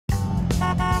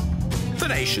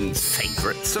nation's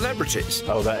favourite celebrities.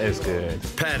 Oh, that is good.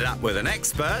 Paired up with an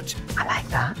expert. I like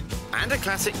that. And a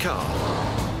classic car.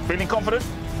 Feeling confident?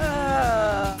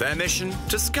 Their mission,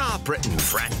 to scar Britain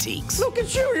for antiques. Look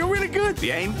at you, you're really good.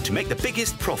 The aim, to make the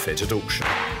biggest profit at auction.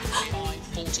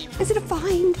 Is it a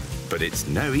find? But it's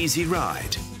no easy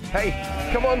ride. Hey,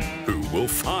 come on. Who will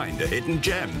find a hidden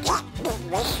gem?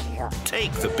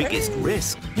 Take the biggest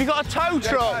risk. You got a tow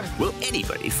truck. Will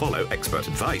anybody follow expert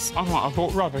advice? I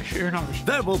bought rubbish, who knows?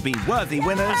 There will be worthy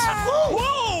winners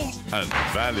Whoa! and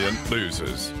valiant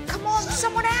losers. Come on,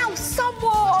 someone else,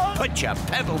 someone! Put your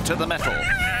pedal to the metal.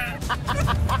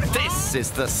 This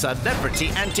is the Celebrity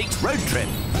Antiques Road Trip.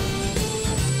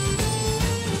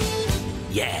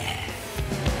 Yeah.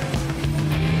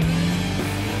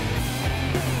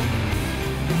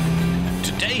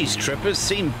 Today's trippers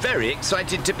seem very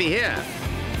excited to be here.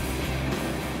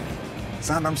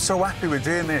 Sam, I'm so happy we're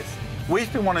doing this.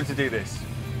 We've been wanting to do this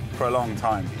for a long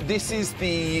time. This is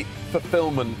the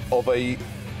fulfilment of a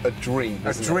dream.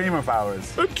 A dream of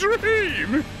ours. A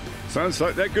dream? Sounds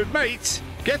like they're good mates.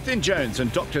 Gethin Jones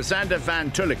and Dr. Xander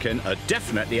Van Tulleken are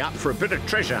definitely up for a bit of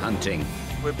treasure hunting.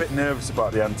 We're a bit nervous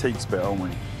about the antiques bit, aren't we?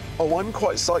 Oh, I'm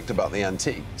quite psyched about the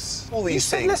antiques. All these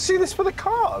things. Let's do this for the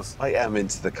cars. I am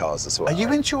into the cars as well. Are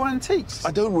you into your antiques? I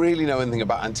don't really know anything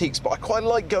about antiques, but I quite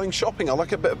like going shopping. I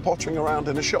like a bit of pottering around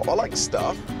in a shop. I like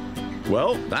stuff.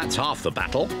 Well, that's half the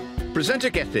battle. Presenter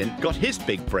Gethin got his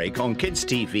big break on kids'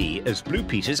 TV as Blue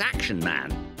Peter's action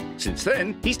man. Since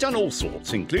then, he's done all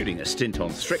sorts, including a stint on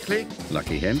Strictly,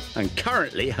 lucky him, and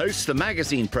currently hosts the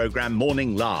magazine programme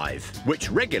Morning Live,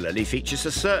 which regularly features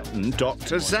a certain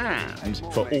Dr. Zand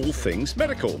for all things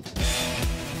medical.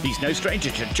 He's no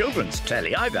stranger to children's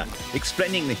telly either,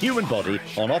 explaining the human body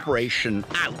on Operation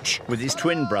Ouch with his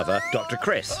twin brother, Dr.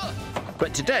 Chris.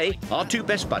 But today, our two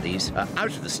best buddies are out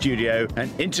of the studio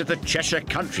and into the Cheshire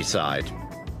countryside.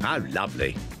 How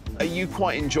lovely. Are you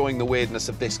quite enjoying the weirdness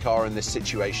of this car in this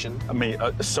situation? I mean,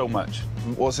 so much.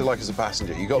 What's it like as a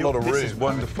passenger? You got a lot of room. This is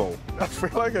wonderful. I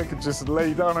feel like I could just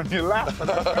lay down on your lap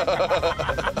and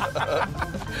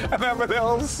have a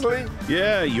little sleep.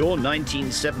 Yeah, your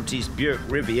 1970s Buick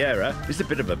Riviera is a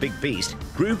bit of a big beast.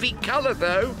 Groovy colour,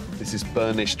 though. This is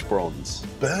burnished bronze.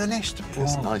 Burnished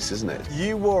bronze. It's nice, isn't it?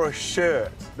 You wore a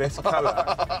shirt this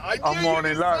colour on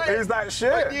Morning Live. Who's that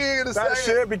shirt? I knew you were gonna that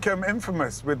say shirt became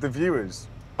infamous with the viewers.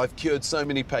 I've cured so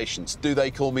many patients. Do they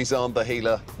call me Zand the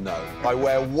healer? No. I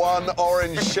wear one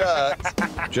orange shirt.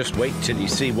 Just wait till you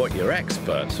see what your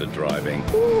experts are driving.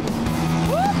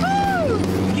 Woohoo!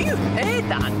 You heard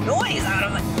that noise out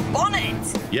of the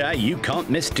bonnet. Yeah, you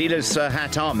can't miss dealers Sir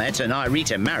Hat Ahmet and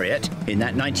Irita Marriott in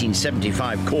that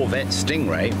 1975 Corvette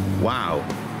Stingray. Wow.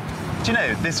 Do you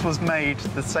know, this was made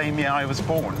the same year I was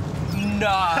born. No.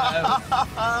 Oh,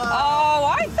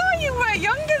 I thought you were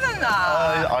younger than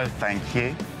that. Oh, thank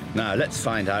you. Now, let's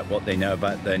find out what they know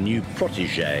about their new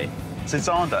protégé. So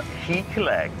Xander, he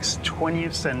collects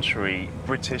 20th century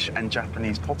British and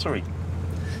Japanese pottery.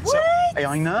 What? So,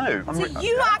 I know.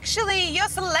 You're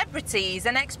celebrity. He's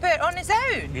an expert on his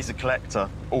own. He's a collector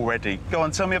already. Go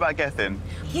on, tell me about Gethin.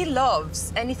 He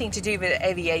loves anything to do with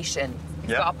aviation.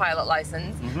 He's got a pilot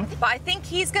license. But I think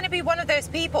he's going to be one of those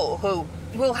people who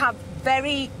will have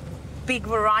very big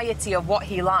variety of what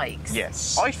he likes.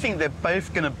 Yes. I think they're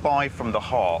both going to buy from the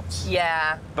heart.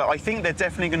 Yeah. But I think they're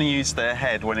definitely going to use their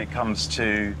head when it comes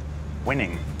to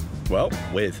winning. Well,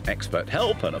 with expert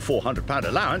help and a £400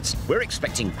 allowance, we're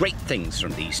expecting great things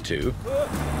from these two.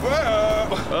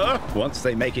 Once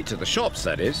they make it to the shops,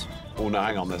 that is. Oh, no,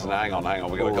 hang on, hang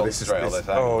on. We've got to concentrate on this.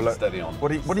 Look. Steady on.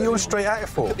 What are you all straight at it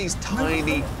for? Look at these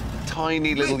tiny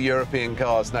little European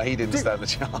cars. No, he didn't stand a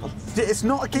chance. It's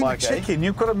not a game of chicken.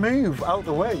 You've got to move out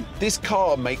the way. This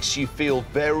car makes you feel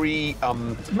very...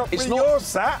 It's not yours,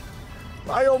 Sat.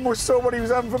 I almost saw what he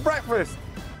was having for breakfast.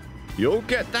 You'll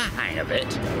get the hang of it.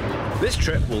 This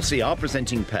trip will see our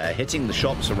presenting pair hitting the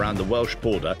shops around the Welsh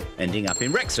border, ending up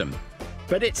in Wrexham.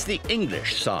 But it's the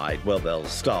English side where they'll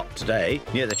start today,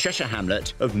 near the Cheshire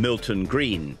hamlet of Milton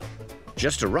Green.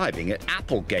 Just arriving at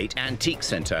Applegate Antique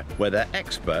Centre, where their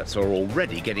experts are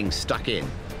already getting stuck in.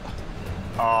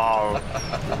 Oh,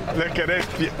 look at this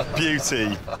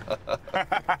beauty.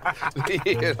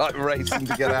 You're like racing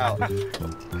to get out.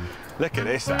 Look at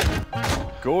this,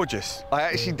 gorgeous. I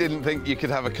actually didn't think you could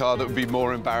have a car that would be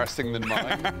more embarrassing than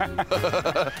mine.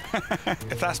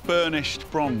 If that's burnished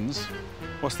bronze,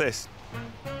 what's this?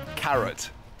 Carrot.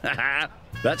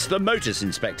 That's the motors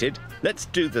inspected. Let's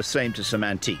do the same to some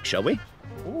antiques, shall we?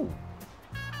 Ooh.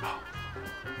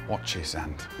 Watches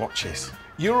and watches.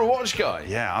 You're a watch guy?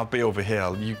 Yeah, I'll be over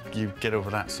here. You get over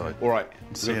that side. All right,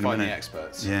 See you in find a the minute.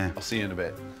 experts. Yeah. I'll see you in a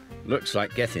bit. Looks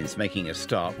like Gethin's making a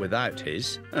start without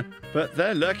his. But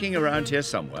they're lurking around here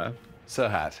somewhere.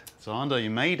 Serhat, Zander, you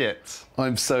made it.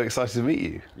 I'm so excited to meet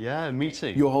you. Yeah, me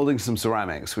too. You're holding some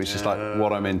ceramics, which is like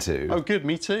what I'm into. Oh, good,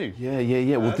 me too.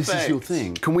 Yeah. Well, this is your Perfect.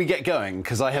 thing. Can we get going?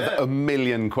 Because I have a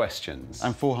million questions.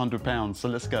 And £400, so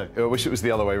let's go. I wish it was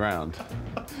the other way round.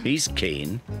 He's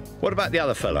keen. What about the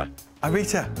other fella?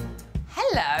 Rita,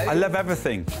 Hello. I love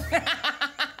everything.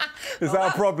 Is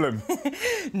that a problem?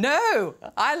 No,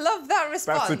 I love that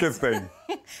response. That's a good thing.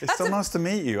 It's so nice to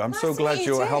meet you. I'm so Nice to glad meet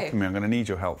you you're too. helping me. I'm going to need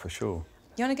your help for sure.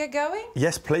 You want to get going?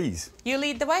 Yes, please. You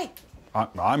lead the way.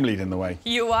 I'm leading the way.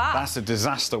 You are. That's a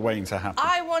disaster waiting to happen.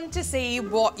 I want to see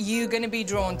what you're going to be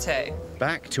drawn to.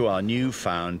 Back to our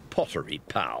newfound pottery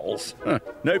pals.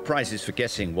 No prizes for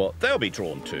guessing what they'll be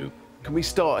drawn to. Can we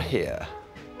start here?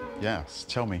 Yes,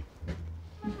 tell me.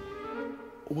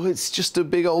 Well, it's just a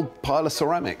big old pile of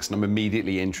ceramics, and I'm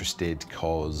immediately interested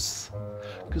because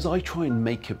I try and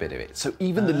make a bit of it. So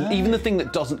even the thing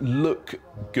that doesn't look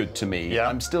good to me,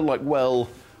 I'm still like, well,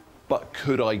 but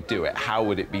could I do it? How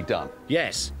would it be done?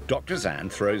 Yes, Dr. Zan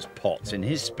throws pots in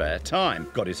his spare time.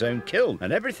 Got his own kiln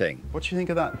and everything. What do you think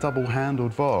of that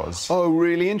double-handled vase? Oh,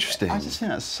 really interesting. I just think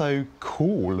that's so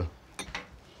cool.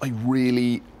 I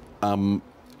really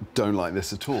don't like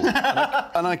this at all.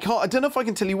 and I don't know if I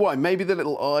can tell you why. Maybe the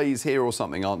little eyes here or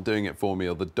something aren't doing it for me,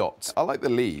 or the dots. I like the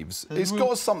leaves. It's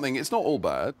got something. It's not all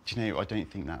bad. Do you know, I don't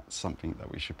think that's something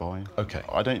that we should buy. Okay.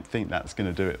 I don't think that's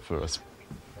going to do it for us.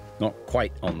 Not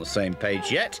quite on the same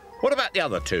page yet. What about the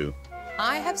other two?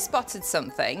 I have spotted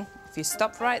something. If you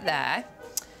stop right there,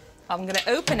 I'm going to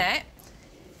open it.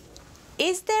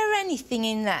 Is there anything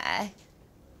in there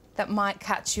that might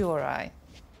catch your eye?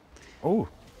 Oh,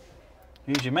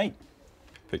 here's your mate.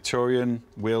 Victorian,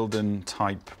 Wilden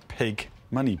type pig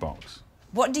money box.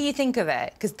 What do you think of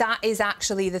it? Because that is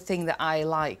actually the thing that I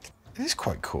like. It is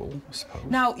quite cool, I suppose.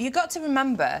 Now, you've got to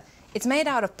remember, it's made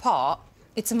out of pot,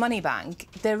 it's a money bank,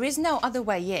 there is no other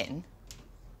way in.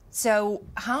 So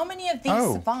how many of these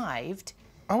survived?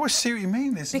 Oh, I see what you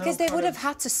mean. Because they would have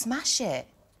had to smash it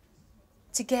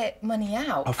to get money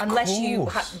out, unless you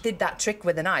did that trick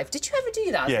with a knife. Did you ever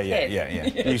do that as a kid?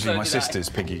 Yeah. Usually my sister's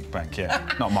piggy bank,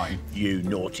 not mine. You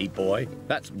naughty boy.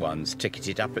 That one's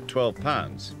ticketed up at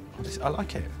 £12. I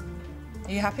like it.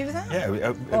 Are you happy with that?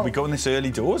 Yeah, are we going this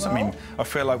early doors? I mean, I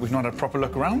feel like we've not had a proper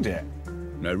look around yet.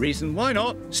 No reason why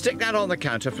not. Stick that on the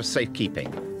counter for safekeeping.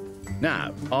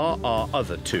 Now, are our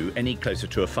other two any closer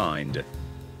to a find?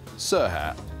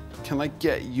 Serhat, can I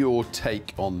get your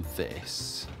take on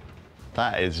this?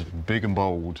 That is big and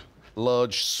bold.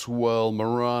 Large swirl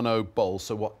Murano bowl.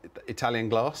 So what, Italian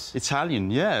glass? Italian,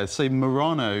 yeah. So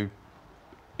Murano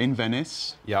in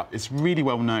Venice. Yeah. It's really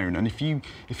well known. And if you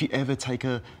ever take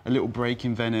a little break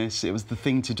in Venice, it was the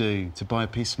thing to do, to buy a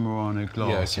piece of Murano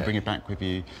glass and bring it back with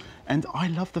you. And I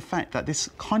love the fact that this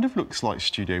kind of looks like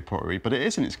studio pottery, but it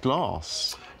isn't, it's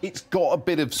glass. It's got a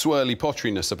bit of swirly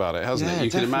potteriness about it, hasn't it?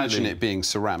 You can imagine it being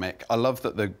ceramic. I love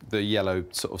that the yellow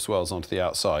sort of swirls onto the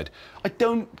outside. I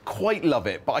don't quite love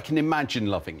it, but I can imagine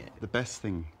loving it. The best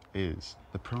thing is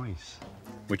the price.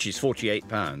 Which is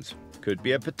 £48. Could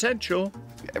be a potential.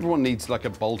 Everyone needs like a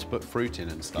bowl to put fruit in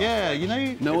and stuff. Yeah, you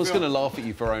know... No one's going to laugh at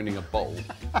you for owning a bowl.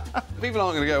 People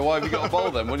aren't going to go, why have you got a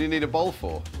bowl then? What do you need a bowl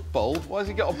for? Bowl? Why has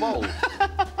he got a bowl?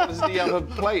 Does he have a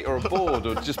plate or a board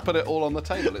or just put it all on the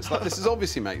table? It's like, this is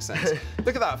obviously makes sense.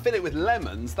 Look at that, fill it with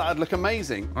lemons, that'd look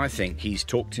amazing. I think he's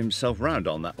talked himself round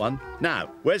on that one. Now,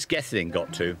 where's Gethin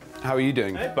got to? How are you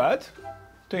doing? Hey, bud.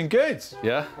 Doing good.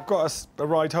 Yeah? I've got a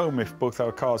ride home if both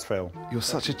our cars fail. You're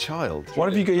such a child. What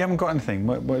have you got? You haven't got anything.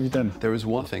 What have you done? There is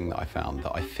one thing that I found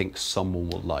that I think someone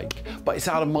will like, but it's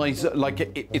out of my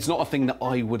like. It's not a thing that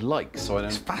I would like, so I don't.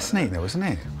 It's fascinating, though, isn't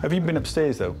it? Have you been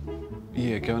upstairs, though?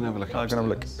 Yeah, go and have a look. I'm gonna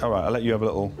have a look. All right, I'll let you have a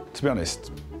little. To be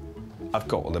honest, I've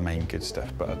got all the main good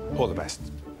stuff, but all the best.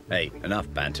 Hey,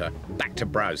 enough banter. Back to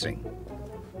browsing.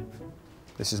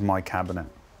 This is my cabinet.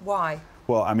 Why?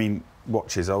 Well, I mean,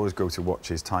 watches. I always go to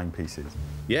watches, timepieces.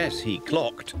 Yes, he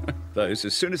clocked those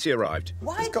as soon as he arrived.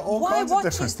 Why, It's got all why kinds of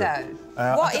watches, different though?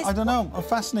 stuff. I don't know. I'm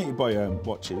fascinated by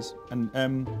watches,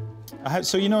 and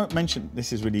so you know, I mentioned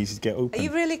this is really easy to get open. Are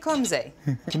you really clumsy?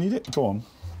 Can you do it? Go on,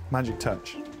 magic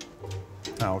touch.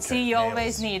 Oh, okay. See, you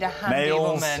always need a handy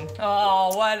Nails. woman.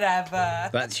 Oh, whatever.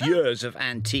 That's years of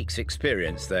antiques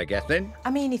experience there, Gethin.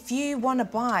 I mean, if you want to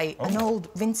buy an old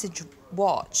vintage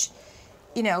watch,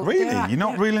 you know... Really? You're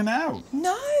not reeling it out?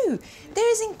 No.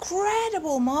 There is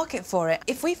incredible market for it.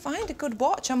 If we find a good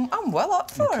watch, I'm well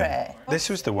up for it. This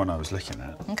was the one I was looking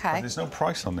at. Okay. But there's no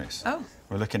price on this. Oh.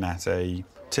 We're looking at a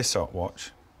Tissot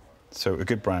watch, so a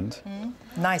good brand.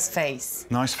 Nice face.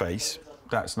 Nice face.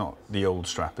 That's not the old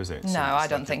strap, is it? No, I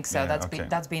don't think so. Yeah,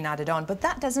 That's been added on. But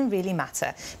that doesn't really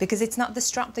matter because it's not the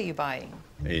strap that you're buying.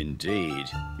 Indeed.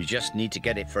 You just need to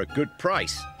get it for a good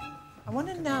price. I want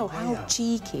to know how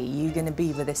cheeky you're going to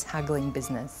be with this haggling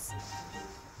business.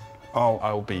 Oh,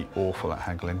 I'll be awful at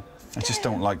haggling. I just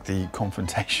don't like the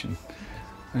confrontation.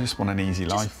 I just want an easy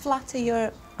life. Just flatter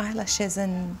your eyelashes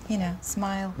and, you know,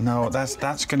 smile. No,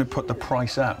 that's going to put the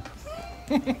price up.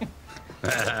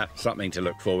 Something to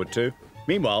look forward to.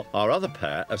 Meanwhile, our other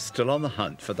pair are still on the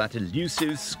hunt for that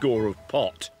elusive score of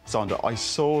pot. Sandra, I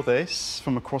saw this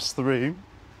from across the room.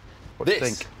 What do you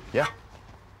think? Yeah.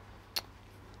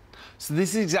 So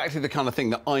this is exactly the kind of thing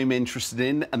that I'm interested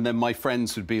in, and then my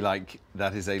friends would be like,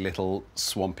 that is a little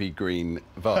swampy green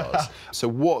vase. So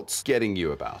what's getting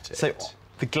you about it? So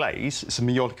the glaze, it's a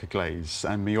Majolica glaze,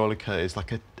 and Majolica is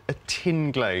like a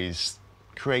tin glaze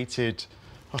created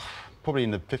probably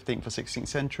in the 15th or 16th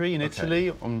century in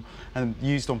Italy, and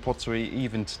used on pottery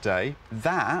even today.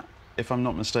 That, if I'm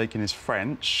not mistaken, is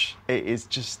French. It is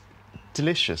just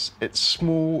delicious. It's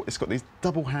small, it's got these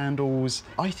double handles.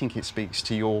 I think it speaks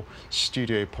to your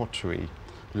studio pottery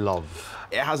love.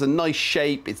 It has a nice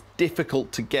shape, it's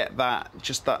difficult to get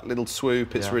just that little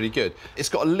swoop, it's really good. It's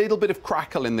got a little bit of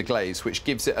crackle in the glaze, which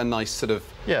gives it a nice sort of...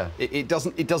 Yeah. It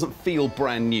doesn't feel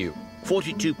brand new.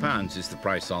 £42 is the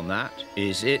price on that.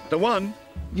 Is it the one?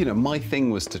 You know, my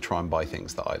thing was to try and buy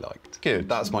things that I liked. Good.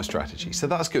 That's my strategy. So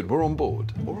that's good. We're on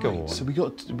board. All right. Go on. So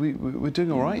we're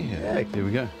doing all right here. Yeah. Here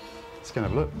we go. Let's go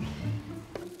and have a look.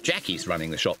 Jackie's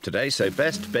running the shop today, so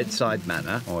best bedside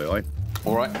manner. Oi, oi.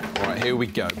 All right, here we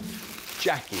go.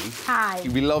 Jackie. Hi.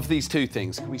 We love these two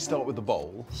things. Can we start with the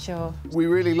bowl? Sure. We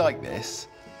really like this.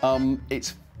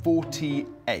 It's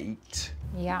 48.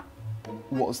 Yeah.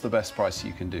 What's the best price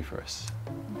you can do for us?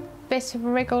 Bit of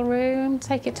wriggle room,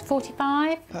 take it to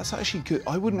 45. That's actually good.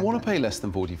 I wouldn't want to pay less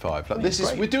than 45.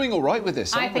 Like, we're doing all right with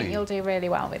this, aren't we? I think you'll do really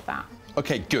well with that.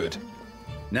 Okay, good.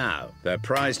 Now, their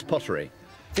prized pottery.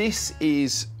 This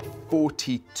is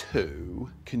 42.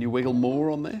 Can you wiggle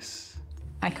more on this?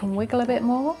 I can wiggle a bit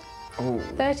more. Oh.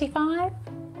 35?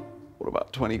 What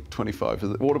about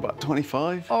 25? What about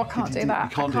 25? Oh, I can't do that.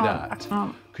 You can't do that? I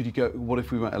can't. Could you go, what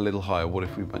if we went a little higher? What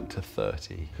if we went to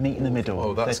 30? Meet in the middle.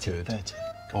 Oh, that's 30, good. 30.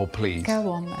 Oh, please. Go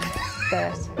on then.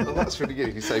 30. Oh, that's really good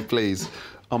if you say please.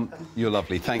 You're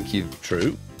lovely, thank you.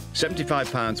 True.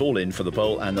 £75 all in for the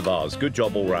bowl and the vase. Good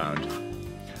job all round.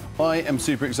 I am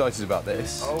super excited about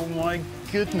this. Oh my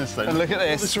goodness, then. And look at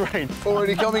this. This rain.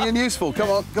 Already coming in useful. Come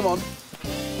on, come on.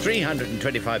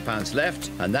 £325 left,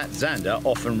 and that's Xander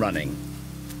off and running.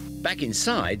 Back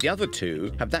inside, the other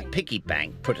two have that piggy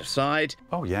bank put aside.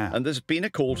 Oh, yeah. And there's been a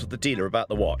call to the dealer about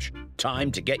the watch.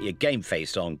 Time to get your game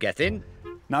face on, Gethin.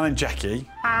 Now then, Jackie.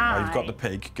 Hi. Oh, you've got the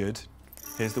pig, good.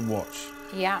 Here's the watch.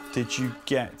 Yeah. Did you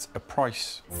get a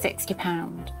price?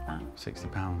 £60.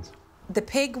 £60. The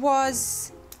pig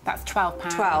was... That's £12.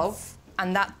 12,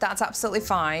 and that's absolutely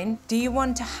fine. Do you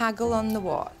want to haggle on the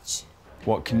watch?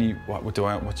 What do you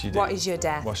do? What is your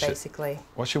death, basically?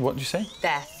 What did you say?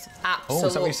 Death. Absolute. Oh,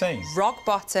 is that what you're saying? Rock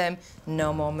bottom,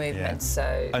 no more movement,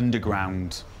 so...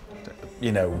 Underground,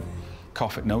 you know,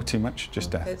 coffin, no, too much, just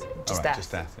death. Just All right, death.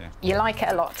 Just death, yeah. You like it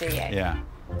a lot, do you? Yeah.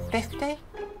 50?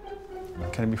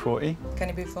 Can it be 40? Can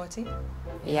it be 40?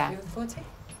 Yeah. 40?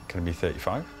 Can it be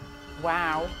 35?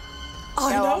 Wow. Oh,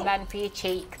 Go no. on then for your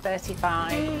cheek,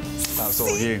 35. That's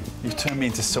all you. You've turned me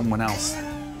into someone else.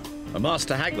 A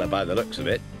master haggler by the looks of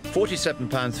it.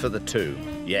 £47 for the two.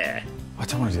 Yeah. I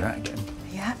don't want to do that again.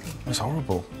 Are you happy? It was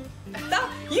horrible.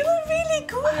 You were really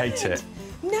good. I hate it.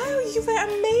 No, you were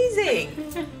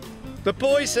amazing. The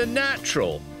boy's a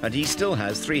natural, and he still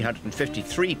has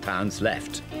 £353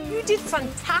 left. You did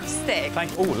fantastic.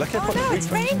 Oh, look at no, it's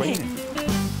raining.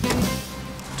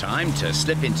 Time to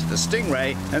slip into the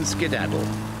Stingray and skedaddle.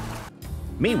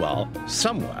 Meanwhile,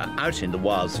 somewhere out in the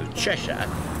wilds of Cheshire,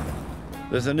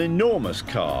 there's an enormous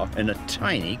car in a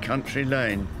tiny country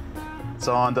lane.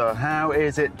 Xander, how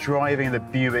is it driving the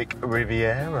Buick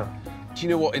Riviera? Do you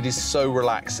know what? It is so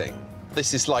relaxing.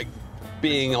 This is like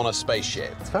being on a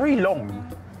spaceship. It's very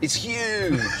long. It's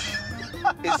huge.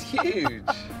 It's huge.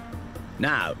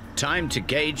 Now, time to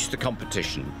gauge the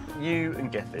competition. You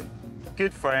and Gethin,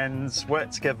 good friends,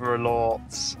 work together a lot.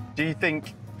 Do you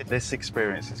think this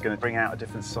experience is going to bring out a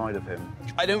different side of him?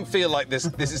 I don't feel like this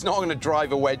is not going to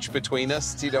drive a wedge between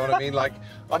us. Do you know what I mean? Like,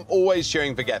 I'm always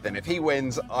cheering for Gethin. If he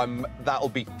wins, that'll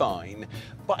be fine.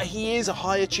 But he is a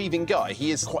high-achieving guy.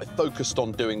 He is quite focused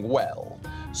on doing well.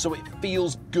 So it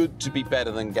feels good to be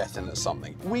better than Gethin at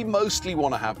something. We mostly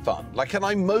want to have fun. Like, and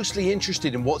I'm mostly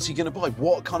interested in what's he going to buy?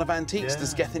 What kind of antiques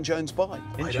does Gethin Jones buy?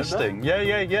 Interesting.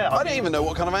 Yeah. I don't even know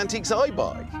what kind of antiques I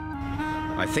buy.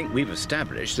 I think we've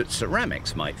established that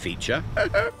ceramics might feature.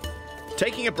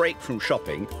 Taking a break from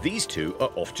shopping, these two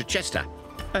are off to Chester,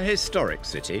 a historic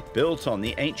city built on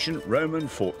the ancient Roman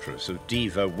fortress of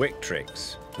Diva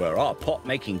Victrix, where our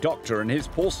pot-making doctor and his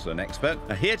porcelain expert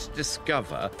are here to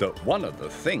discover that one of the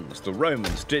things the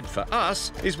Romans did for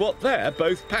us is what they're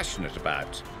both passionate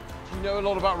about. Do you know a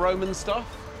lot about Roman stuff?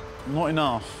 Not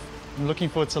enough. I'm looking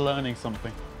forward to learning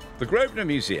something. The Grosvenor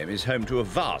Museum is home to a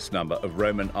vast number of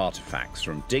Roman artefacts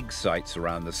from dig sites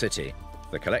around the city.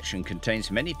 The collection contains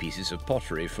many pieces of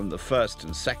pottery from the 1st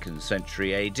and 2nd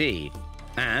century AD.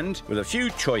 And, with a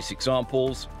few choice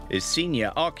examples, is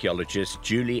senior archaeologist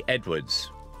Julie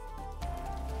Edwards.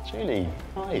 Julie,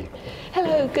 hi.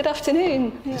 Hello, good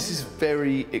afternoon. This is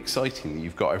very exciting that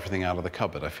you've got everything out of the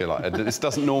cupboard, I feel like. This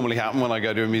doesn't normally happen when I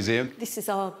go to a museum. This is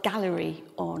our gallery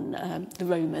on the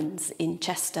Romans in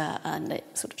Chester, and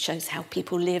it sort of shows how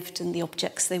people lived and the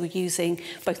objects they were using,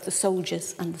 both the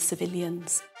soldiers and the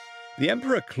civilians. The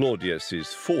Emperor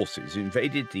Claudius's forces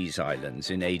invaded these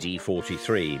islands in AD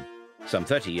 43. Some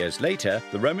 30 years later,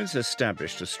 the Romans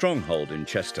established a stronghold in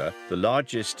Chester, the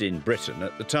largest in Britain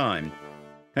at the time.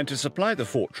 And to supply the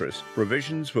fortress,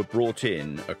 provisions were brought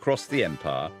in across the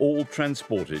empire, all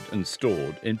transported and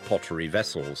stored in pottery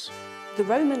vessels. The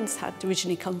Romans had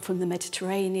originally come from the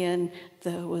Mediterranean.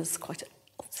 There was quite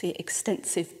obviously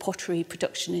extensive pottery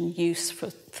production and use for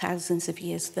thousands of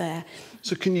years there.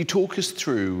 So can you talk us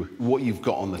through what you've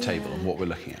got on the table and what we're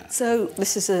looking at? So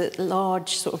this is a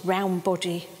large sort of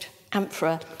round-bodied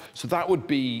amphora. So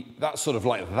that's sort of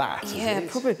like that, Yeah,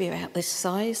 probably about this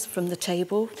size from the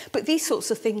table. But these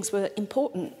sorts of things were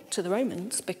important to the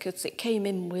Romans because it came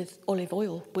in with olive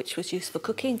oil, which was used for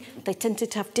cooking. They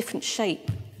tended to have different shape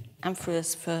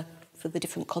amphoras for the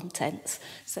different contents.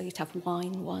 So you'd have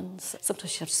wine ones,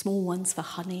 sometimes you'd have small ones for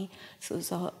honey. So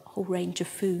there's a whole range of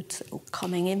foods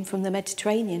coming in from the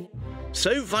Mediterranean.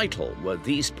 So vital were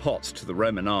these pots to the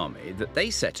Roman army that they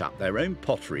set up their own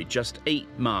pottery just 8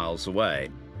 miles away.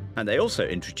 And they also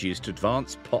introduced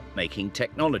advanced pot-making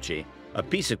technology, a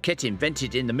piece of kit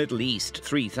invented in the Middle East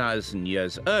 3,000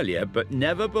 years earlier, but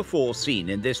never before seen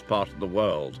in this part of the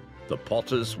world, the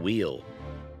potter's wheel.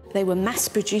 They were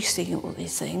mass-producing all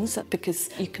these things because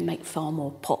you can make far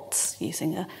more pots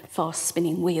using a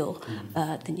fast-spinning wheel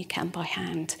than you can by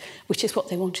hand, which is what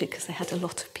they wanted because they had a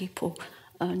lot of people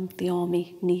and the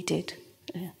army needed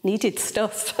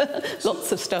stuff,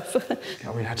 lots of stuff.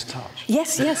 Are we allowed to touch?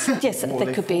 Yes.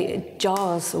 There could be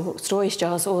jars or storage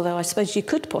jars, although I suppose you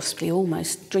could possibly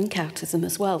almost drink out of them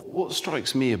as well. What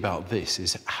strikes me about this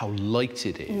is how light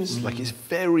it is. Like, it's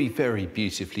very, very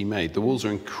beautifully made. The walls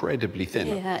are incredibly thin.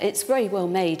 Yeah, it's very well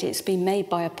made. It's been made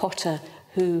by a potter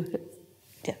who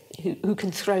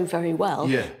can throw very well.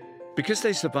 Yeah. Because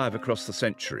they survive across the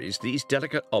centuries, these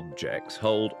delicate objects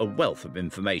hold a wealth of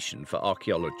information for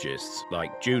archaeologists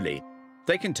like Julie.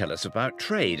 They can tell us about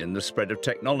trade and the spread of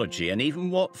technology and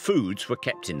even what foods were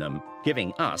kept in them,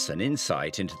 giving us an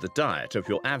insight into the diet of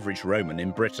your average Roman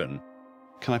in Britain.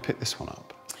 Can I pick this one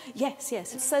up? Yes.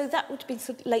 So that would be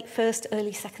sort of late 1st,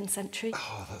 early 2nd century.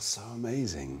 Oh, that's so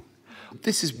amazing.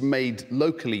 This is made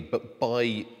locally, but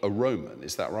by a Roman,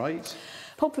 is that right?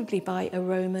 Probably by a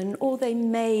Roman, or they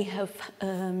may have...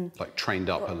 like trained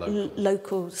up a local?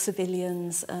 Local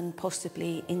civilians and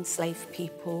possibly enslaved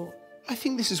people. I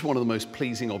think this is one of the most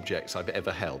pleasing objects I've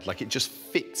ever held. Like, it just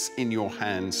fits in your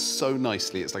hands so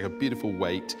nicely. It's like a beautiful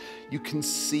weight. You can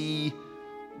see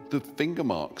the finger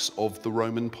marks of the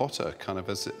Roman potter kind of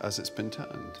as it's been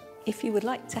turned. If you would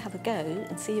like to have a go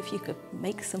and see if you could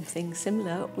make something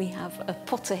similar, we have a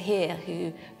potter here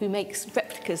who makes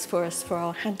replicas for us for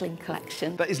our handling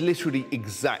collection. That is literally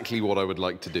exactly what I would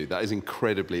like to do. That is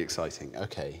incredibly exciting.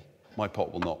 OK, my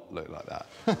pot will not look like that,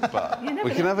 but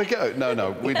we can have a go.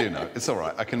 No, we do know. It's all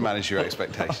right. I can manage your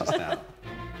expectations now.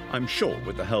 I'm sure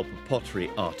with the help of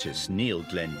pottery artist Neil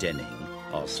Glendenning,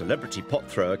 our celebrity pot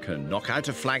thrower can knock out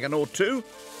a flagon or two,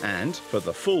 and for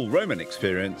the full Roman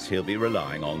experience, he'll be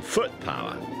relying on foot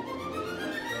power.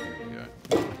 There you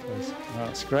go.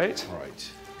 That's great.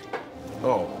 Right.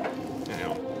 Oh,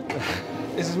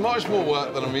 this is much more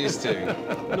work than I'm used to.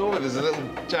 Normally there's a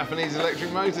little Japanese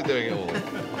electric motor doing it all.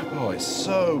 Oh, it's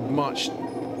so much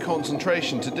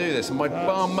concentration to do this, and my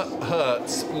bum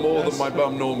hurts more than my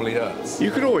bum normally hurts.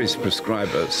 You could always prescribe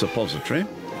a suppository.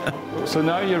 So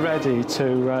now you're ready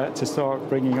to start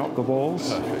bringing up the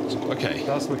walls. Perfect. OK.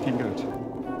 That's looking good.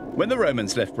 When the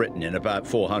Romans left Britain in about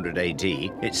 400 AD,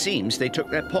 it seems they took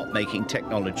their pot-making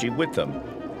technology with them.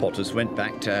 Potters went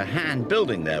back to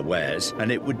hand-building their wares,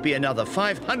 and it would be another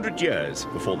 500 years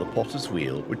before the potter's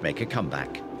wheel would make a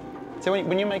comeback. So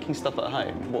when you're making stuff at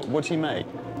home, what do you make?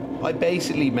 I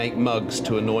basically make mugs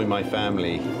to annoy my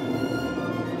family.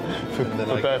 For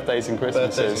birthdays and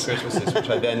Christmases. Which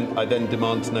I then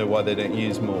demand to know why they don't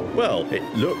use more. Well, it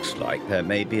looks like there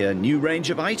may be a new range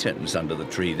of items under the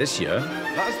tree this year.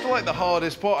 That's like the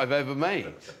hardest pot I've ever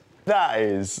made. That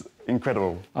is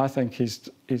incredible. I think he's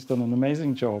done an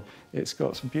amazing job. It's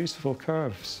got some beautiful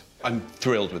curves. I'm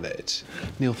thrilled with it.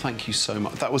 Neil, thank you so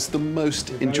much. That was the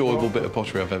most enjoyable bit of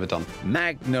pottery I've ever done.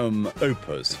 Magnum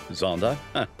opus, Zander,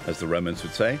 as the Romans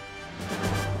would say.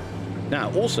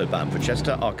 Now, also bound for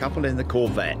Chester, our couple in the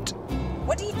Corvette.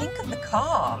 What do you think of the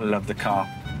car? I love the car.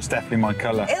 It's definitely my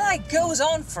colour. It, like, goes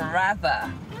on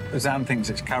forever. Zan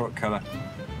thinks it's carrot colour.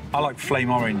 I like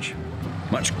flame orange.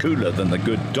 Much cooler than the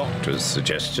good doctor's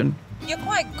suggestion. You're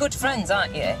quite good friends,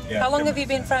 aren't you? Yeah, How long have you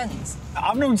been friends?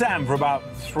 I've known Zan for about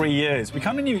 3 years. We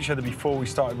kind of knew each other before we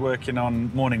started working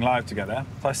on Morning Live together.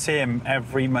 So I see him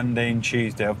every Monday and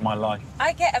Tuesday of my life.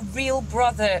 I get a real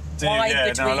brother vibe yeah,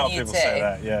 between no, a lot of you people two. say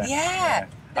that, yeah. Yeah.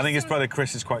 I think his brother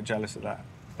Chris is quite jealous of that.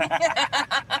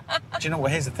 Do you know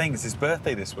what? Here's the thing, it's his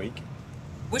birthday this week.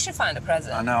 We should find a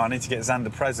present. I know, I need to get Zan the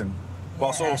present,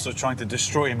 whilst also trying to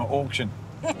destroy him at auction.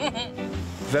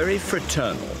 Very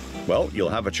fraternal. Well, you'll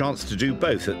have a chance to do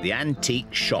both at the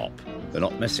antique shop. They're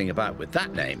not messing about with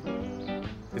that name.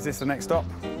 Is this the next stop?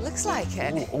 Looks like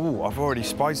it. Oh, I've already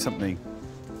spied something.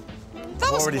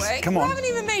 That was quick. Come on. I haven't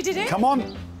even made it in. Come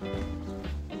on.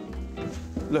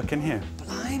 Look in here.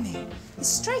 Blimey. It's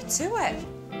straight to it.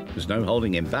 There's no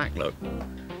holding him back, look.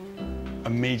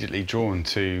 Immediately drawn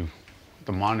to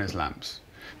the miners' lamps.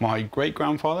 My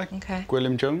great-grandfather,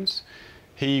 Gwilym Jones,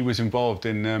 he was involved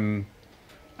in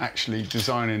actually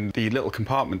designing the little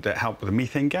compartment that helped with the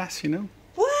methane gas, you know?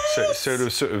 What? So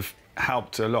it sort of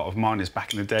helped a lot of miners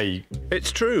back in the day.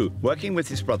 It's true, working with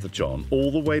his brother John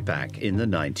all the way back in the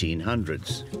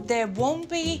 1900s. There won't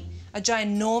be a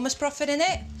ginormous profit in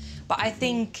it, but I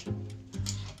think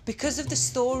because of the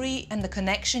story and the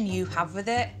connection you have with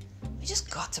it, you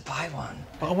just got to buy one.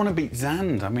 But I want to beat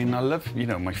Zand. I mean, I love, you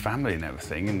know, my family and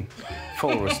everything, and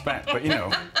full respect, but, you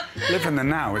know, living the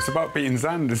now, it's about beating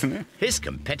Zand, isn't it? His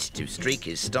competitive streak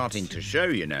is starting to show,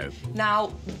 you know.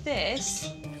 Now, this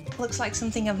looks like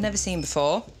something I've never seen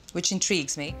before, which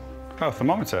intrigues me. Oh,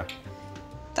 thermometer.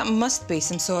 That must be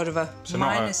some sort of a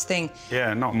minus thing.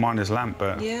 Yeah, not a miner's lamp,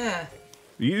 but... Yeah.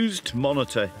 Used to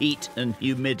monitor heat and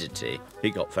humidity.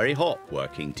 It got very hot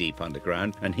working deep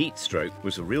underground, and heat stroke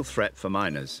was a real threat for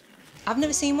miners. I've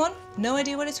never seen one. No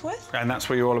idea what it's worth. And that's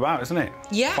what you're all about, isn't it?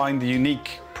 Yeah. Find the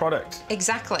unique product.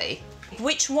 Exactly.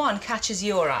 Which one catches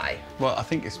your eye? Well, I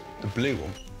think it's the blue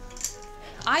one.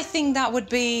 I think that would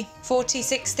be 40,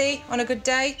 60 on a good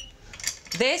day.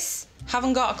 This,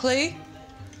 haven't got a clue.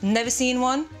 Never seen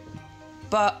one,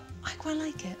 but I quite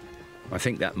like it. I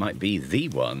think that might be the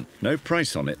one. No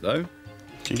price on it, though.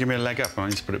 Can you give me a leg up? I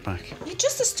need to put it back. You're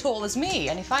just as tall as me,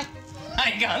 and if I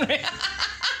can't reach.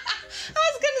 I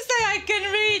was going to say I can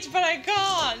reach, but I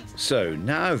can't. So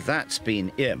now that's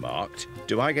been earmarked,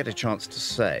 do I get a chance to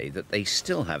say that they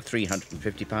still have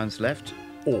 £350 left?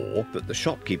 Or that the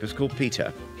shopkeeper's called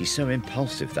Peter? He's so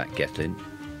impulsive, that Getlin.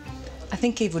 I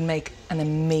think he would make an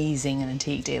amazing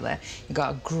antique dealer. You've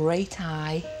got a great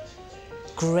eye,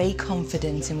 great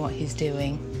confidence in what he's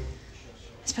doing.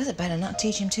 I suppose I better not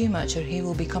teach him too much or he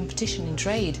will be competition in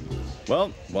trade.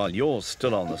 Well, while you're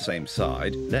still on the same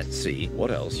side, let's see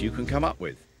what else you can come up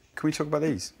with. Can we talk about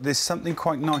these? There's something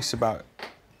quite nice about,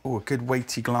 a good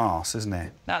weighty glass, isn't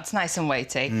it? That's nice and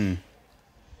weighty.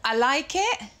 I like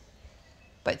it,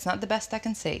 but it's not the best I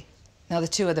can see. Now, the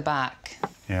two at the back.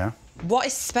 Yeah. What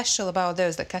is special about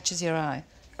those that catches your eye?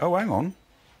 Oh, hang on.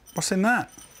 What's in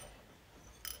that?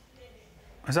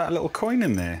 Is that a little coin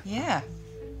in there? Yeah.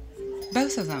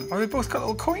 Both of them. Oh, they both got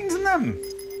little coins in them.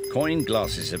 Coin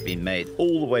glasses have been made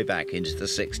all the way back into the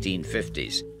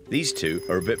 1650s. These two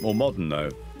are a bit more modern, though.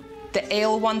 The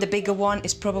ale one, the bigger one,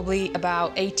 is probably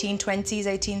about 1820s,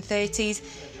 1830s.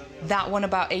 That one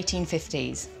about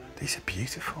 1850s. These are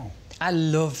beautiful. I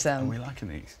love them. Are we liking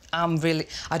these? I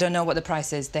don't know what the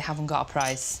price is. They haven't got a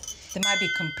price. They might be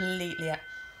completely...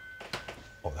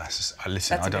 Oh,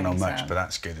 listen, I don't know much, but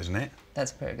that's good, isn't it?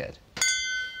 That's pretty good.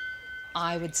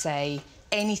 I would say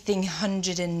anything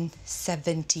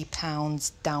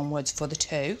 £170 downwards for the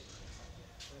two.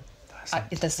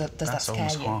 Does that scare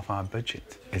almost you? half our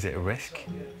budget. Is it a risk?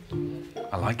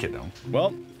 I like it, though.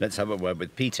 Well, let's have a word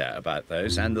with Peter about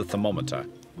those and the thermometer.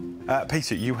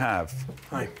 Peter, you have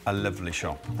a lovely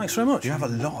shop. Thanks very much. You have a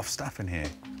lot of stuff in here,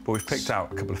 but we've picked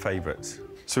out a couple of favourites.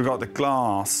 So we've got the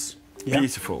glass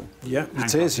Beautiful. Yeah,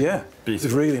 it is, yeah. Beautiful.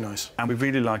 It's really nice. And we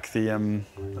really like the...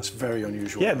 That's very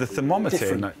unusual. Yeah, the thermometer.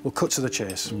 Different. We'll cut to the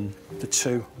chase. The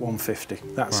 2, 150.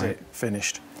 That's it,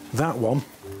 finished. That one,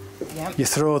 you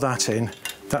throw that in,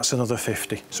 that's another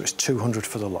 50. So it's 200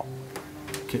 for the lot.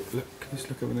 Okay, look, can you just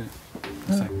look over there?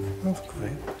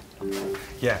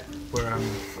 Yeah,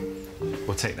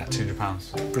 we'll take that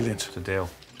 £200. Brilliant. It's a deal.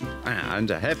 And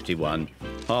a hefty one.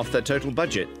 Half their total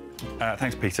budget.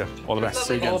 Thanks, Peter. All the best.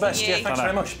 See you again. All the best. Yeah, thanks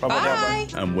very much. Bye.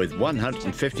 And with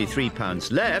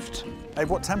 £153 left, Hey,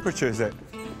 what temperature is it?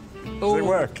 Does it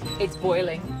work? It's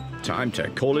boiling. time to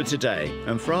call it a day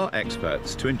and for our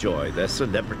experts to enjoy their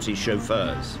celebrity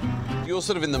chauffeurs. You're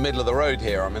sort of in the middle of the road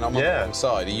here. I mean, I'm on the wrong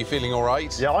side. Are you feeling all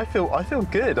right? Yeah, I feel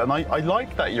good, and I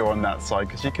like that you're on that side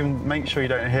because you can make sure you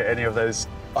don't hit any of those.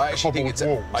 I actually think it's.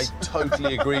 I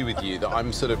totally agree with you that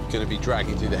I'm sort of going to be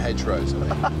dragging through the hedgerows.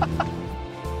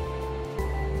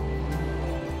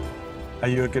 Are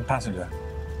you a good passenger?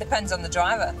 Depends on the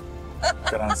driver.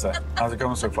 Good answer. How's it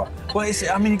going so far? Well,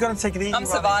 I mean, you've got to take it easy. I'm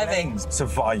surviving.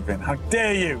 Surviving. How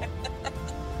dare you?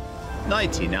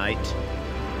 Nighty-night.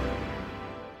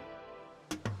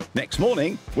 Next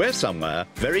morning, we're somewhere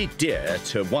very dear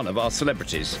to one of our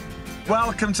celebrities.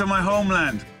 Welcome to my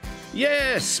homeland.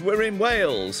 Yes, we're in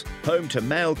Wales, home to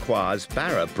male choirs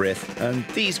Barra, Brith and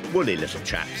these woolly little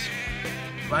chaps.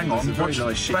 Hang on, Very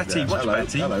nice sheep Betty, there. watch Hello,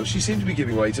 Betty. hello. She seemed to be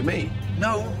giving way to me.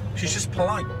 No, she's just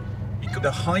polite.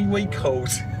 The highway code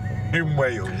in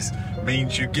Wales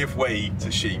means you give way to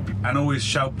sheep and always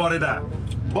shout "Borida!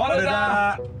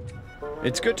 Borida!"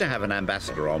 It's good to have an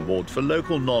ambassador on board for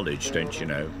local knowledge, don't you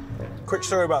know? Quick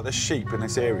story about the sheep in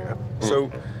this area. So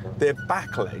their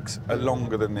back legs are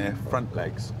longer than their front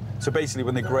legs. So basically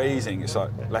when they're grazing, it's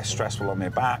like less stressful on their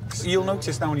backs. You'll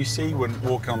notice now when you see one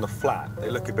walking on the flat,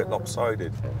 they look a bit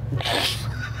lopsided.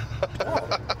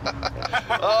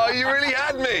 Oh, you really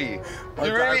had me.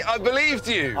 I believed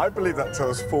you. I believed that till I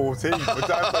was 14, but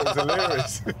Dad thought it was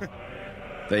hilarious.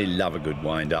 They love a good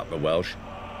wind-up, the Welsh.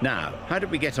 Now, how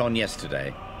did we get on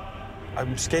yesterday?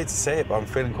 I'm scared to say it, but I'm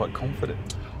feeling quite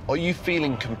confident. Are you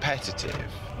feeling competitive?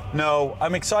 No,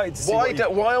 I'm excited to see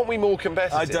Why aren't we more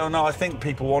competitive? I don't know. I think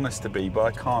people want us to be, but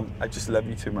I can't. I just love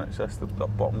you too much. That's the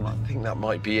bottom line. I think that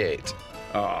might be it.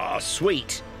 Ah,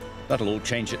 sweet. That'll all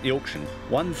change at the auction.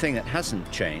 One thing that hasn't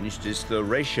changed is the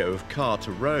ratio of car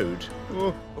to road.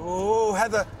 Oh,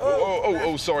 Heather.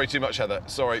 Oh, sorry, too much Heather.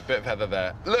 Sorry, bit of Heather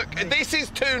there. Look, this is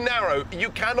too narrow. You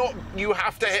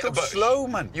have to hit a bush. Slow,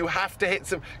 man. You have to hit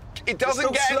some... It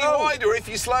doesn't get any wider if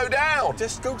you slow down.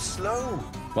 Just go slow.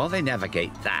 While they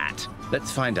navigate that,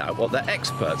 let's find out what the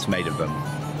experts made of them.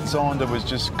 Xander was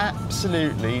just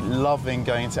absolutely loving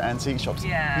going to antique shops.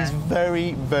 Yeah. He's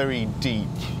very, very deep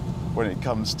when it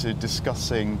comes to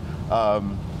discussing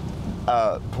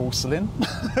porcelain.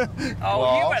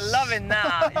 Oh, you were loving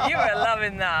that. You were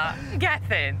loving that.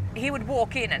 Gethin, he would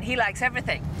walk in and he likes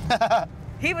everything.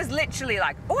 He was literally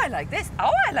like, oh, I like this.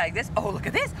 Oh, I like this. Oh, look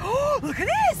at this. Oh, look at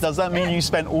this. Does that mean you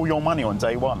spent all your money on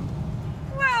day one?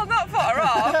 Well, not far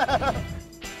off.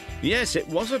 Yes, it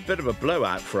was a bit of a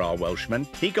blowout for our Welshman.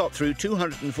 He got through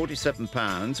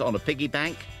 £247 on a piggy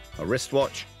bank, a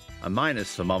wristwatch, a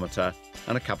miner's thermometer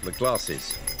and a couple of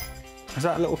glasses. Is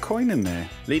that a little coin in there?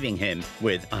 Leaving him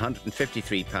with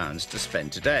 £153 to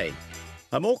spend today.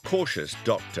 A more cautious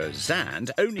Dr.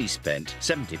 Zand only spent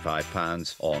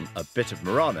 £75 on a bit of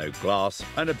Murano glass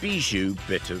and a bijou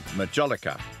bit of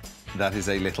Majolica. That is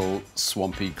a little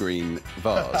swampy green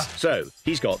vase. So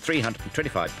he's got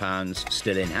 £325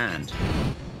 still in hand.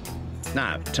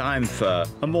 Now, time for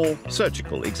a more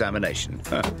surgical examination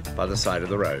by the side of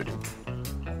the road.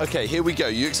 OK, here we go.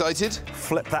 You excited?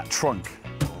 Flip that trunk.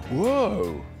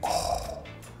 Whoa. Oh,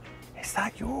 is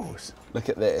that yours? Look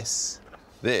at this.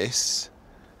 This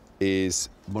is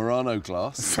Murano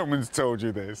glass. Someone's told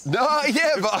you this. No,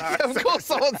 yeah, but of course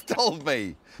someone's told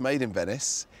me. Made in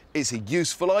Venice. It's a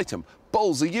useful item.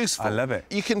 Bowls are useful. I love it.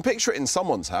 You can picture it in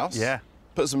someone's house. Yeah.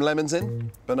 Put some lemons in,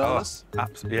 bananas. Oh,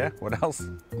 absolutely. Yeah, what else?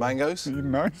 Mangoes.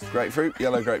 Nice. Grapefruit,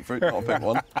 yellow grapefruit, not a pink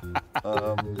one.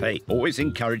 Hey, always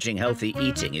encouraging healthy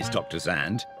eating is Dr.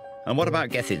 Zand. And what about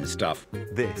Gethin's stuff?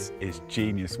 This is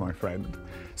genius, my friend.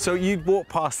 So you'd walk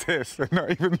past this and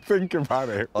not even think about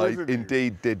it. I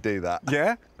indeed did do that.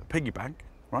 Yeah? A piggy bank,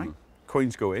 right?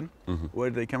 Coins go in. Where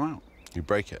do they come out? You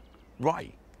break it.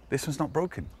 Right. This one's not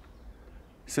broken.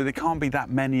 So there can't be that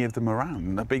many of them around.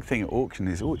 And the big thing at auction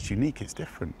is, oh, it's unique, it's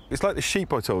different. It's like the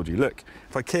sheep I told you. Look,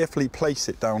 if I carefully place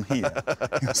it down here,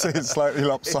 you'll see it's slightly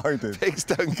lopsided. Pigs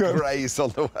don't graze on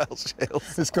the Welsh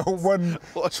hills. It's got one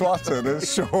trotter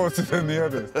that's shorter than the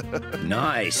others.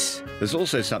 Nice. There's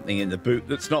also something in the boot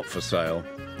that's not for sale.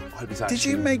 I was Did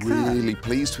you make that? really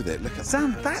pleased with it. Look at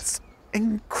Sam, that. that's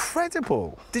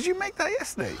incredible. Did you make that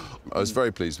yesterday? I was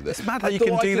very pleased with it. It's mad how you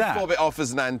can do that. I thought I could fob it off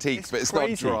as an antique, but it's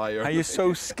crazy not dry. How you're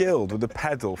so skilled with the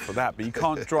pedal for that, but you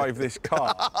can't drive this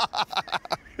car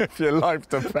if your life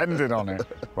depended on it.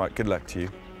 Right, good luck to you.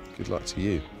 Good luck to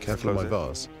you. Careful of my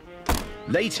vase.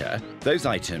 Later, those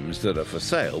items that are for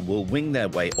sale will wing their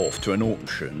way off to an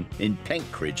auction in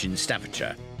Penkridge in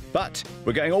Staffordshire. But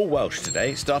we're going all Welsh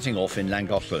today, starting off in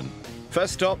Llangollen.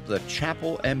 First stop, the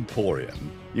Chapel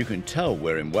Emporium. You can tell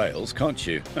we're in Wales, can't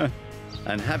you?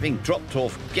 And having dropped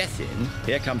off Gethin,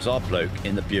 here comes our bloke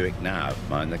in the Buick now.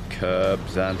 Mind the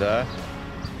curbs, and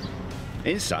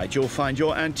inside you'll find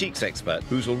your antiques expert,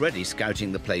 who's already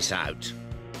scouting the place out.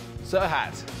 Sir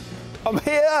Hat, I'm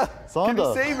here! Can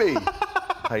you see me?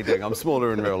 How you doing? I'm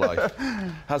smaller in real life.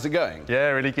 How's it going? Yeah,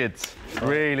 really good.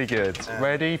 Really good.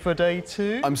 Ready for day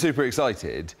 2? I'm super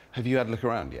excited. Have you had a look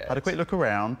around yet? Had a quick look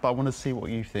around, but I want to see what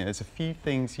you think. There's a few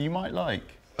things you might like.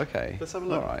 Okay. Let's have a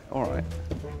look. All right, all right.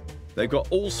 They've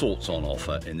got all sorts on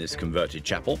offer in this converted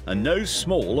chapel, and no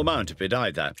small amount of it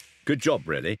either. Good job,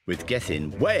 really. With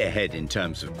Gethin way ahead in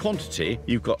terms of quantity,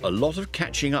 you've got a lot of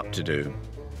catching up to do.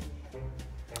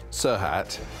 Sir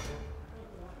Hat.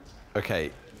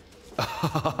 Okay.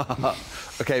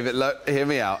 Okay, but look, hear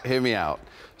me out.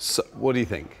 So, what do you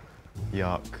think?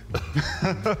 Yuck.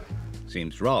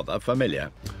 Seems rather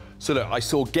familiar. So look, I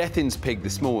saw Gethin's pig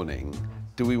this morning.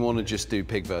 Do we want to just do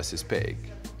pig versus pig?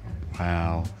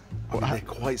 Wow. I mean, they're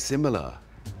quite similar.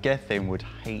 Gethin would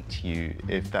hate you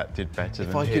if that did better than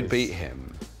If I his. could beat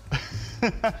him.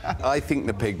 I think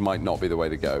the pig might not be the way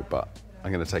to go, but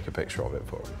I'm going to take a picture of it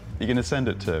for him. You're going to send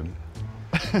it to him?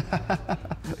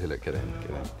 Hey, look, get in.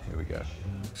 Here we go.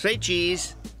 Say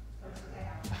cheese.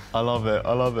 I love it,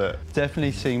 I love it.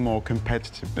 Definitely seeing more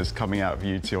competitiveness coming out of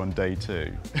you two on day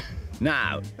 2.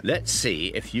 Now, let's see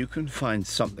if you can find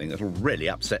something that'll really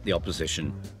upset the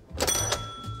opposition.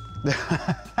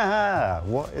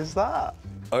 What is that?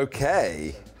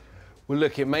 Okay. Well,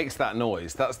 look, it makes that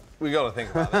noise. We got to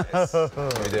think about this.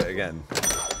 Let me do it again.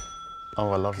 Oh,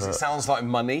 I love it. It sounds like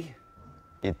money.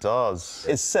 It does.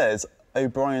 It says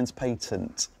O'Brien's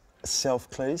patent,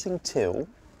 self-closing till.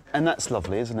 And that's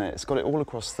lovely, isn't it? It's got it all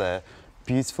across there.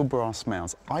 Beautiful brass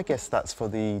mounts. I guess that's for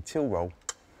the till roll.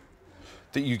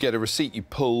 That you get a receipt, you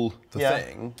pull the Yeah.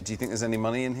 thing. Do you think there's any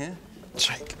money in here?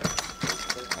 Check.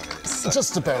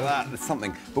 Just about that. There's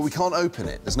something, but we can't open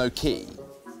it. There's no key.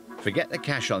 Forget the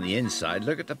cash on the inside,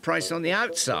 look at the price on the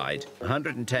outside.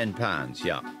 £110,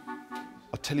 yeah.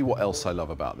 I'll tell you what else I love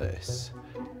about this.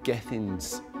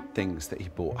 Gethin's things that he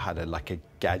bought had a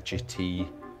gadgety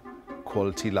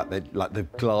quality, like the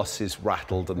glasses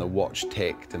rattled and the watch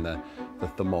ticked and the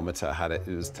thermometer had it.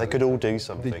 They could all do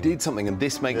something. They did something, and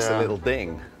this makes a little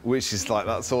ding, which is like,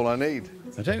 that's all I need.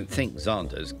 I don't think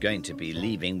Xander's going to be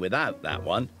leaving without that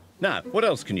one. Now, what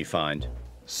else can you find?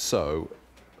 So,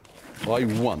 I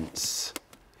once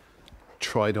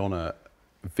tried on a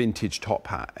vintage top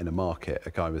hat in a market.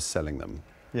 A guy was selling them.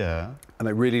 Yeah. And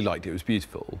I really liked it. It was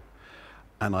beautiful.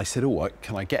 And I said, oh,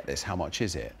 can I get this? How much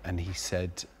is it? And he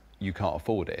said, you can't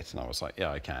afford it. And I was like,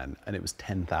 yeah, I can. And it was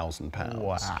 £10,000.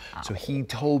 Wow. So he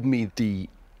told me the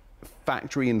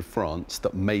factory in France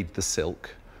that made the silk,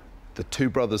 the 2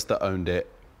 brothers that owned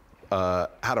it,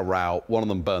 had a row. One of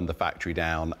them burned the factory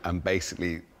down, and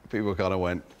basically people kind of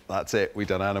went, that's it, we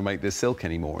don't know how to make this silk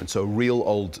anymore. And so real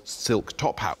old silk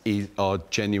top hats are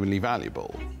genuinely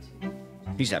valuable.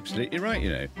 He's absolutely right, you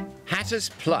know. Hatter's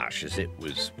plush, as it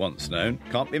was once known,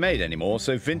 can't be made anymore,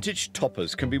 so vintage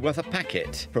toppers can be worth a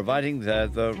packet, providing they're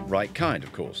the right kind,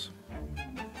 of course.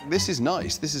 This is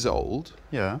nice. This is old.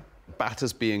 Yeah.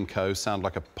 Battersby & Co. sound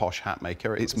like a posh hat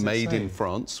maker. It's made in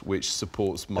France, which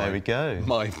supports my, there we go.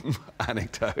 My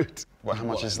anecdote. Well, how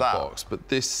much is that? Box, but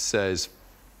this says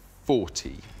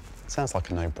 40. Sounds like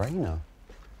a no-brainer.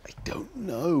 I don't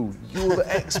know. You're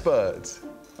the expert.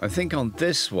 I think on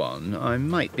this one, I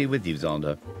might be with you,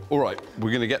 Xander. All right, we're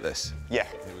going to get this. Yeah,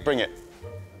 bring it.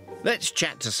 Let's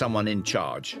chat to someone in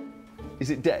charge.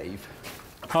 Is it Dave?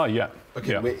 Hi, yeah.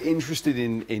 OK, we're interested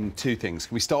in 2 things.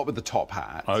 Can we start with the top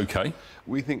hat? OK.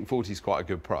 We think 40 is quite a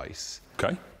good price.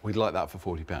 OK. We'd like that for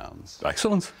 £40.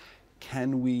 Excellent.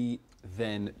 Can we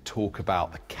then talk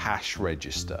about the cash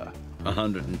register?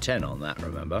 110 on that,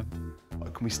 remember?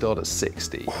 Can we start at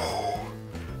 60?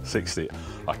 60.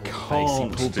 I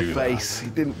can't do do the face.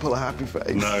 He didn't pull a happy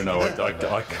face. No,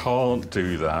 I can't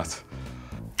do that.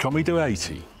 Can we do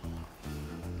 80?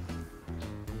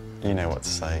 You know what to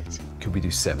say. Could we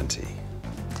do 70?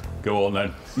 Go on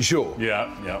then. You sure?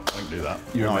 Yeah, I can do that.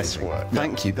 You're nice amazing. work.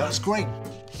 Thank you. That's great.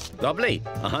 Lovely,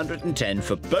 110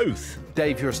 for both.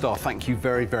 Dave, you're a star. Thank you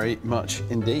very, very much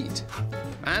indeed.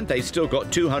 And they've still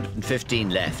got 215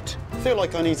 left. I feel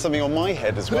like I need something on my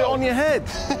head as well. Put it on your head.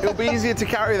 It'll be easier to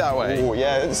carry that way. Oh,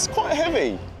 yeah, it's quite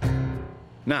heavy.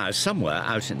 Now, somewhere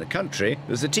out in the country,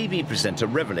 there's a TV presenter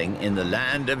revelling in the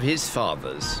land of his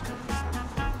fathers.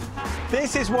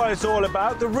 This is what it's all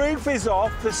about. The roof is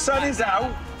off, the sun is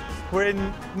out. We're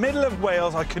in middle of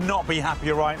Wales. I could not be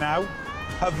happier right now.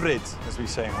 Hyfryd, as we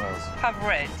say in Wales.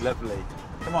 Hyfryd. Lovely.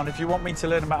 Come on, if you want me to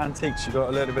learn about antiques, you've got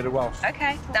to learn a bit of Welsh.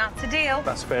 OK, that's a deal.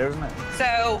 That's fair, isn't it?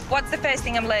 So, what's the first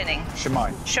thing I'm learning?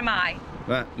 Shemai. Shemai.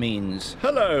 That means,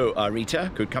 hello,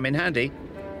 Arita, could come in handy.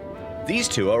 These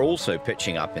two are also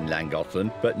pitching up in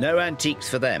Llangollen, but no antiques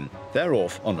for them. They're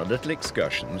off on a little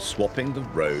excursion, swapping the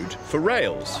road for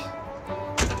rails.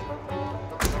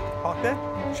 Park there?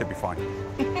 Should be fine.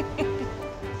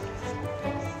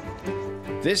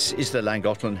 This is the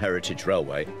Llangollen Heritage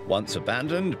Railway, once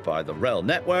abandoned by the rail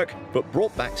network, but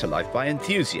brought back to life by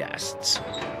enthusiasts.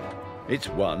 It's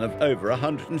one of over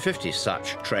 150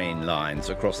 such train lines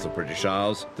across the British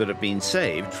Isles that have been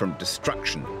saved from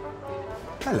destruction.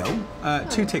 Hello.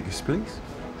 2 tickets, please.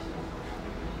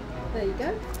 There you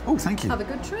go. Oh, thank you. Have a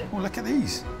good trip. Oh, look at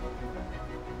these.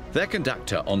 Their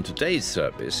conductor on today's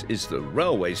service is the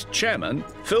railway's chairman,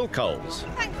 Phil Coles.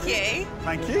 Thank you.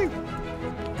 Thank you.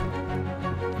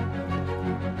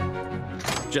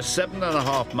 Just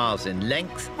 7.5 miles in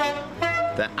length,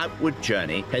 their outward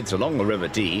journey heads along the River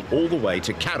Dee all the way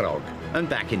to Carrog and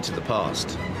back into the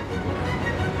past.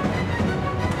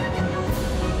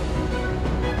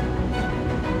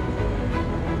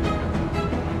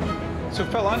 So,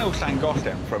 Phil, I know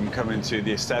Llangollen from coming to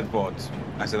the Eisteddfod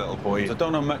as a little boy. I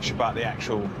don't know much about the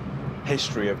actual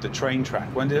history of the train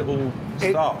track. When did it all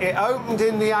start? It opened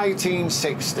in the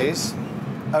 1860s,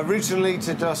 originally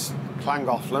to just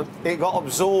Llangollen. It got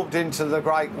absorbed into the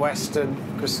Great Western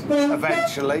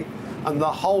eventually, and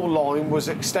the whole line was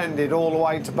extended all the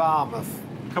way to Barmouth.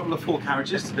 A couple of 4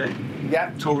 carriages today.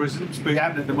 Yep. Tourism's booming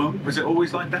at the moment. Was it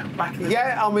always like that back in the day?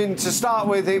 Yeah, I mean, to start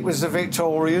with, it was the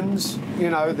Victorians,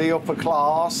 you know, the upper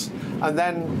class, and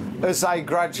then as they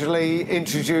gradually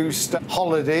introduced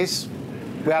holidays,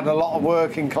 we had a lot of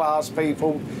working class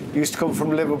people used to come from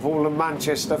Liverpool and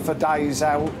Manchester for days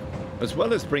out. As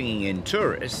well as bringing in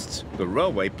tourists, the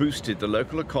railway boosted the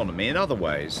local economy in other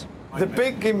ways. The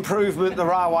big improvement the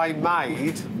railway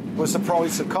made was the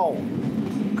price of coal,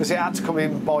 because it had to come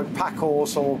in by pack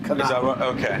horse or canal. Is that right?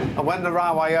 OK. And when the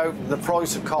railway opened, the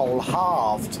price of coal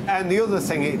halved. And the other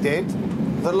thing it did,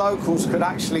 the locals could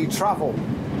actually travel.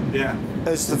 Yeah.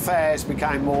 As the fares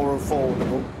became more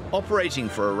affordable. Operating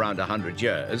for around 100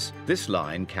 years, this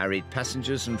line carried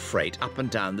passengers and freight up and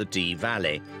down the Dee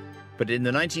Valley. But in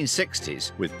the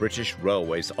 1960s, with British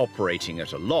Railways operating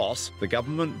at a loss, the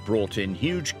government brought in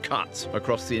huge cuts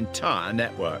across the entire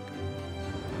network.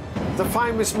 The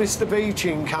famous Mr.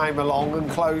 Beeching came along and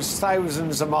closed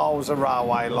thousands of miles of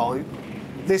railway line.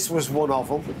 This was one of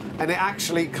them, and it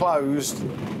actually closed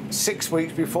 6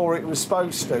 weeks before it was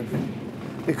supposed to,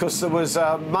 because there was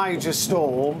a major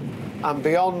storm, and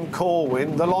beyond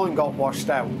Corwin, the line got washed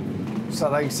out.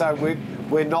 So they said,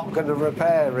 we're not going to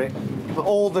repair it.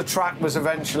 All the track was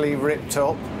eventually ripped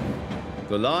up.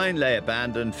 The line lay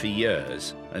abandoned for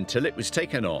years until it was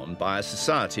taken on by a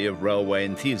society of railway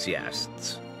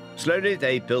enthusiasts. Slowly,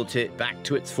 they built it back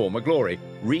to its former glory,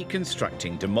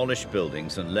 reconstructing demolished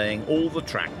buildings and laying all the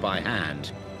track by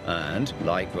hand. And,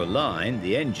 like the line,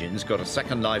 the engines got a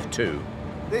second life too.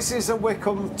 This is a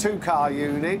Wickham 2-car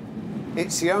unit.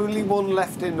 It's the only one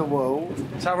left in the world.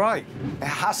 Is that right? It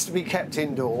has to be kept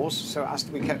indoors, so it has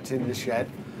to be kept in the shed.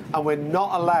 And we're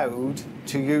not allowed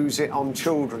to use it on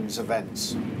children's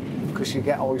events, because you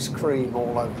get ice cream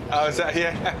all over. Oh, is that,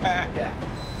 yeah? Yeah.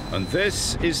 And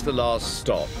this is the last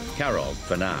stop, Carrog,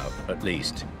 for now, at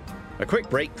least. A quick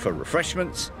break for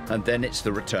refreshments, and then it's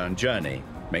the return journey.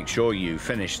 Make sure you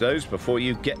finish those before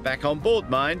you get back on board,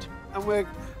 mind. And we're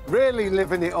really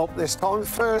living it up this time,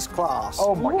 first class.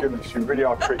 Oh, my goodness, you really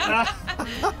are treating me.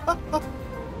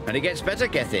 And it gets better,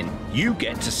 Gethin. You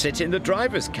get to sit in the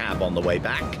driver's cab on the way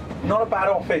back. Not a bad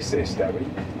office, this, Derry.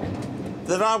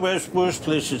 There are worse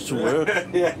places to work.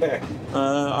 Yeah.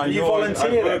 I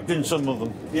volunteer? I've worked in some of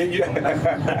them. Yeah.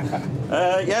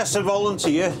 Yes, I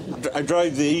volunteer. I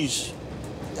drive these,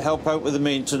 help out with the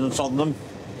maintenance on them,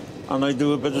 and I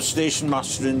do a bit of station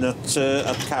mastering at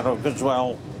Carrog as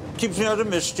well. Keeps me out of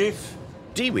mischief.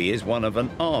 Dewey is one of an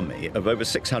army of over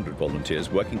 600 volunteers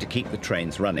working to keep the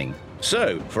trains running.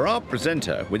 So, for our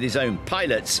presenter with his own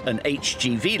pilots and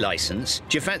HGV licence,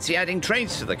 do you fancy adding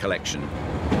trains to the collection?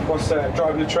 What's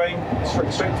driving a train?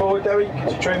 Straightforward, Derry?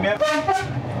 Could you train me up?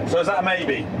 So is that a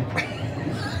maybe?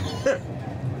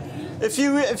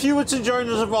 If you were to join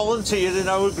as a volunteer in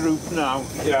our group now,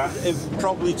 yeah, it'd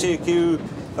probably take you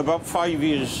about 5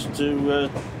 years to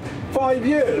 5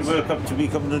 years to work up to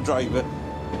becoming a driver.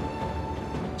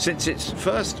 Since its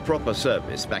first proper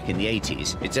service back in the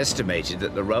 80s, it's estimated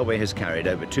that the railway has carried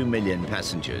over 2 million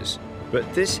passengers.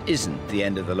 But this isn't the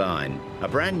end of the line. A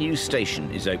brand new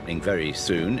station is opening very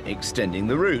soon, extending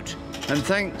the route. And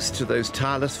thanks to those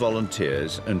tireless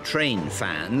volunteers and train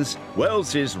fans,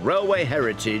 Wales's railway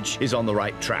heritage is on the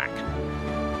right track.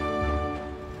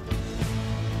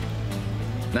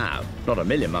 Now, not a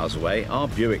million miles away, our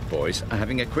Buick boys are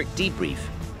having a quick debrief.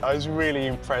 I was really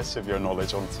impressed with your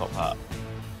knowledge on top hat.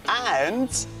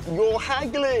 And you're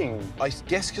haggling. I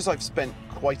guess because I've spent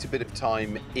quite a bit of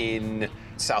time in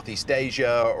Southeast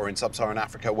Asia or in Sub-Saharan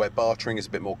Africa where bartering is a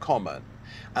bit more common.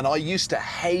 And I used to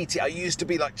hate it. I used to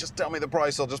be like, just tell me the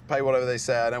price, I'll just pay whatever they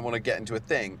say. I don't want to get into a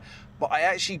thing. But I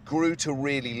actually grew to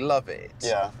really love it.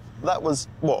 Yeah. That was,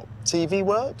 what, TV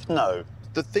work? No.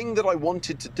 The thing that I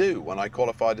wanted to do when I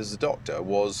qualified as a doctor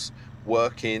was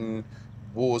work in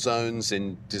war zones,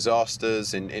 in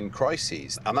disasters, in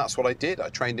crises. And that's what I did. I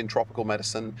trained in tropical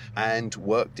medicine and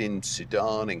worked in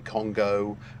Sudan, in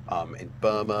Congo, in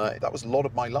Burma. That was a lot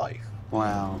of my life.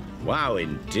 Wow. Wow,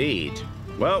 indeed.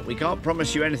 Well, we can't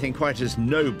promise you anything quite as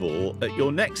noble at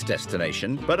your next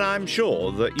destination, but I'm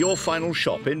sure that your final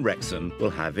shop in Wrexham will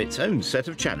have its own set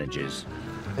of challenges.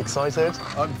 Excited?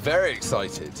 I'm very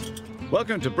excited.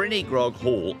 Welcome to Brinny Grog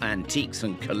Hall Antiques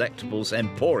and Collectibles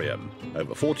Emporium.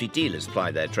 Over 40 dealers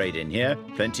ply their trade in here,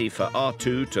 plenty for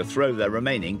R2 to throw their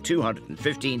remaining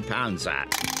 £215 at.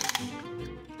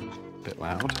 Bit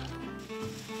loud.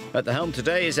 At the helm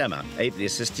today is Emma, ably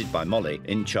assisted by Molly,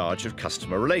 in charge of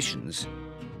customer relations.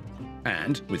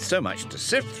 And with so much to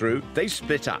sift through, they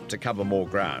split up to cover more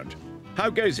ground. How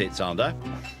goes it, Zander?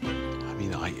 I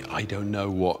mean, I don't know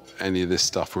what any of this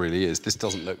stuff really is. This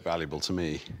doesn't look valuable to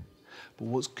me. But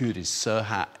what's good is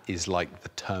Sirhat is like the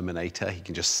Terminator. He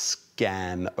can just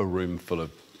scan a room full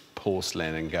of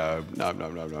porcelain and go, no,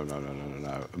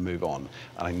 and move on.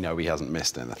 And I know he hasn't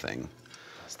missed anything.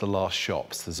 It's the last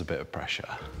shops, there's a bit of pressure.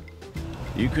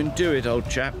 You can do it, old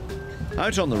chap.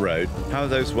 Out on the road, how are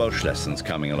those Welsh lessons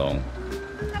coming along?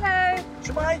 Hello.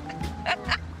 Shemai.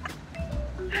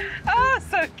 Oh,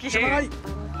 so cute. Shemai.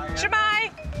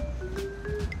 Shemai.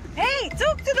 Hey,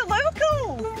 talk to the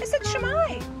locals. I said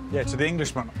Shemai. Yeah, to the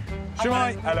Englishman.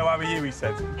 Shemai. Hello, how are you, he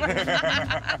said.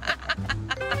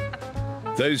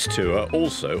 Those two are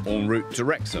also en route to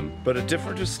Wrexham, but a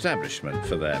different establishment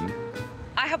for them.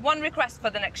 I have one request for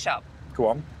the next shop. Go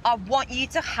on. I want you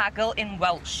to haggle in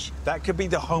Welsh. That could be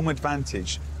the home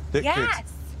advantage that Yes. could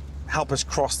help us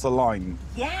cross the line.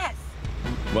 Yes.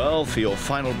 Well, for your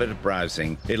final bit of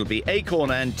browsing, it'll be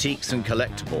Acorn Antiques and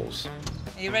Collectibles.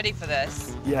 Are you ready for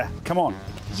this? Yeah, come on.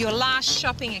 Your last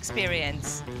shopping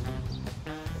experience.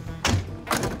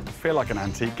 I feel like an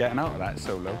antique getting out of that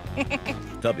solo.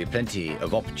 There'll be plenty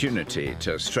of opportunity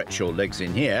to stretch your legs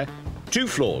in here. 2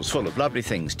 floors full of lovely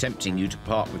things tempting you to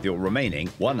part with your remaining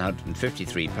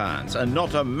 £153 and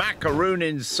not a macaroon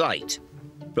in sight.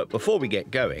 But before we get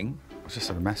going... I just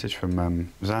had a message from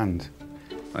Zand.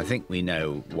 I think we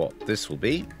know what this will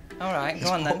be. All right,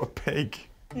 go on then. He's bought a pig.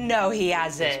 No, he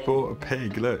hasn't. He's bought a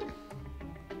pig, look.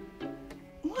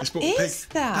 What is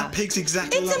that? That pig's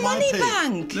exactly It's like a my money pig.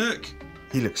 bank. Look.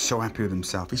 He looks so happy with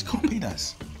himself. He's copied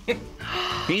us.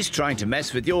 He's trying to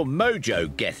mess with your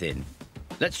mojo, Gethin.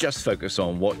 Let's just focus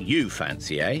on what you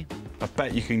fancy, eh? I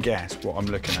bet you can guess what I'm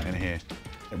looking at in here.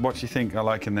 What do you think I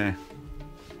like in there?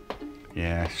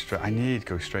 Yeah, I need to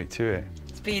go straight to it.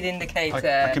 Speed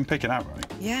indicator. I can pick it out, right?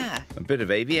 Yeah. A bit of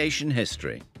aviation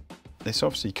history. It's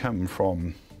obviously come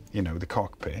from, you know, the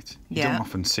cockpit. You Yeah. don't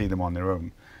often see them on their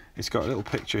own. It's got a little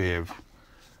picture here of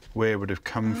where it would have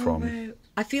come from.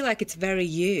 I feel like it's very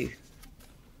you.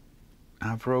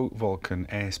 Avro Vulcan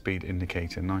airspeed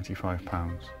indicator,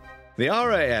 £95. The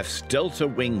RAF's Delta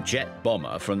Wing jet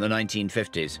bomber from the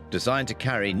 1950s, designed to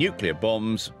carry nuclear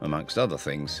bombs, amongst other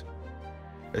things.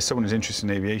 As someone who's interested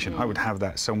in aviation, I would have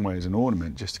that somewhere as an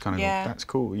ornament, just to kind of Yeah. go, that's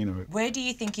cool, you know. Where do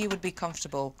you think you would be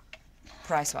comfortable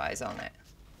price-wise on it?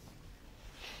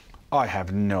 I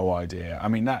have no idea. I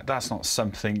mean, that's not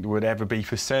something that would ever be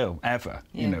for sale, ever.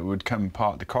 Yeah. You know, it would come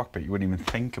part of the cockpit. You wouldn't even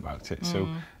think about it. So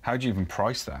how do you even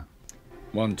price that?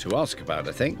 One to ask about,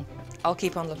 I think. I'll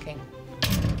keep on looking.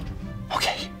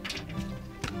 OK.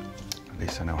 At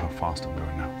least I know how fast I'm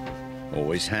going now.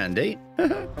 Always handy.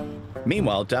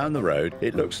 Meanwhile, down the road,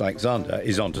 it looks like Zander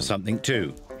is onto something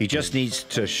too. He just needs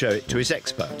to show it to his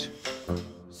expert.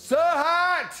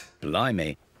 Sirhat!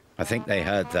 Blimey. I think they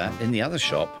heard that in the other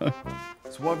shop.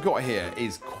 It's So what I've got here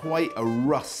is quite a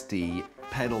rusty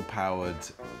pedal-powered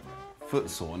foot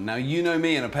saw. Now, you know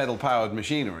me and a pedal-powered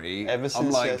machinery. Ever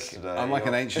since yesterday. I'm like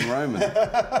an ancient Roman.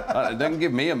 Don't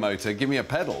give me a motor, give me a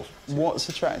pedal. What's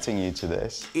attracting you to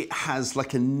this? It has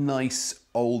like a nice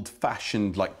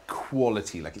old-fashioned like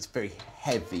quality, like it's very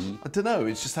heavy. I don't know,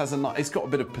 it just has it's got a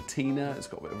bit of patina, it's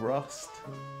got a bit of rust.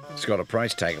 It's got a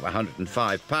price tag of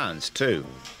 £105 too.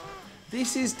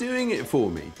 This is doing it for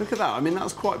me. Look at that, I mean,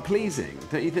 that's quite pleasing,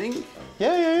 don't you think?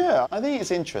 Yeah. I think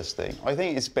it's interesting. I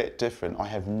think it's a bit different. I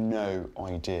have no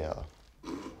idea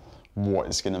what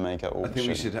it's going to make at auction. I think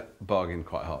we should bargain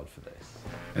quite hard for this.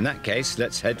 In that case,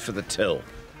 let's head for the till.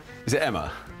 Is it Emma?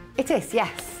 It is,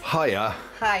 yes. Hiya.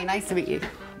 Hi, nice to meet you.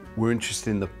 We're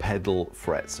interested in the pedal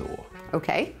fret saw.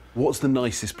 Okay. What's the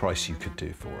nicest price you could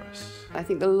do for us? I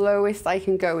think the lowest I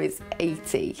can go is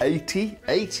 80. 80?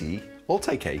 80? I'll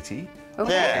take 80.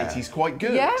 Okay. Yeah. 80's quite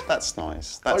good. Yeah. That's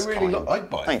nice. That's I'd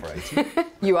buy it for 80.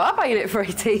 You are buying it for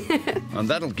 80. And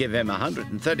that'll give him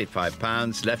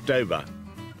 £135 left over.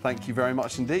 Thank you very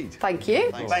much indeed. Thank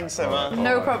you. Thanks, Emma.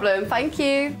 No problem, thank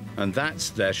you. And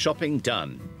that's their shopping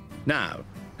done. Now,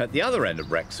 at the other end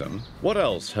of Wrexham, what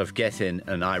else have Gethin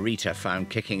and Irita found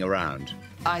kicking around?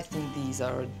 I think these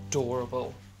are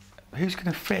adorable. Who's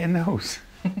going to fit in those?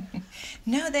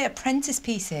 No, they're apprentice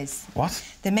pieces. What?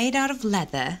 They're made out of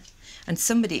leather, and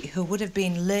somebody who would have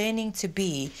been learning to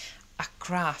be a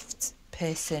craft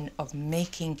person of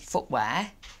making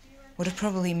footwear would have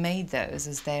probably made those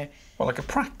as their... Well, like a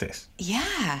practice?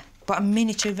 Yeah, but a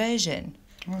miniature version.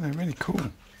 Oh, they're really cool.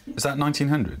 Is that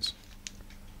 1900s?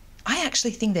 I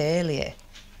actually think they're earlier.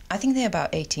 I think they're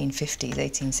about 1850s,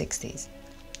 1860s.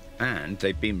 And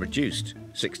they've been reduced,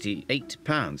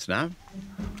 £68 now.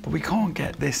 But we can't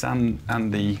get this and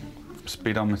the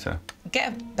speedometer.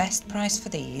 Get a best price for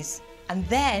these, and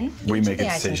then... We each make of a the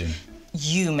items, decision.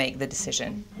 You make the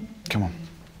decision. Come on.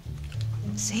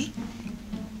 See?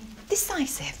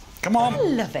 Decisive. Come on. I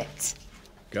love it.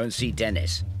 Go and see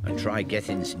Dennis and try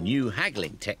Gethin's new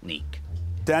haggling technique.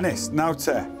 Dennis, nawr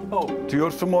te. Dwi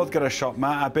wrth fy modd gyda'r siop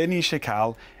ma, a be ni eisiau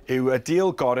cael yw y deal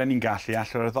gorau ni'n gallu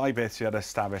allan o'r ddau beth sydd ar y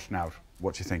stafell nawr.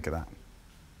 What do you think of that?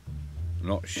 I'm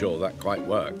not sure that quite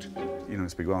worked. You don't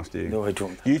speak Welsh, do you? No, I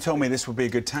don't. You told me this would be a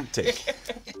good tactic.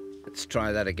 Let's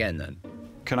try that again, then.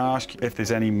 Can I ask if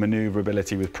there's any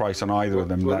manoeuvrability with price on either of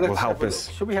them that will help us?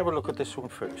 Should we have a look at this one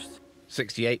first?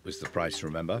 68 was the price,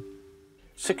 remember?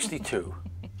 62.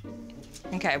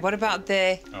 OK, what about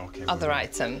the other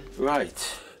item?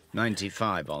 Right.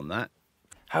 95 on that.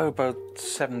 How about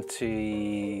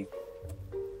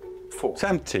 74?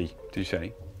 70, do you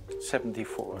say?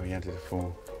 74. Oh, you added a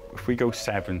 4. If we go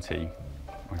 70,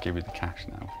 I'll give you the cash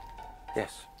now.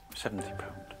 Yes, £70.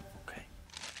 OK.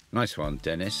 Nice one,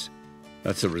 Dennis.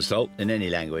 That's a result in any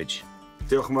language.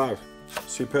 Diolch yn fawr.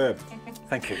 Superb.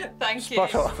 Thank you. Thank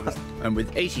Spot you. on. And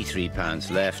with £83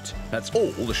 left, that's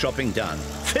all the shopping done.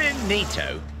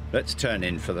 Finito! Let's turn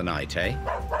in for the night, eh?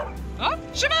 Oh,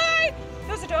 Shemai!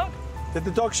 There's a dog. Did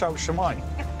the dog shout Shemai?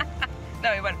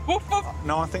 No, he went woof woof.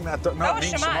 No, I think that dog... No, it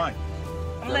means Shemai.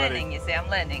 I'm learning, you see, I'm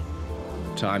learning.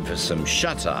 Time for some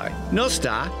shut-eye.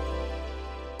 Nosta!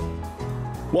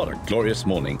 What a glorious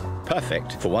morning.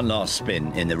 Perfect for one last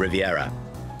spin in the Riviera.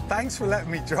 Thanks for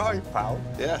letting me drive, pal.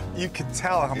 Yeah. You could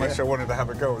tell how much I wanted to have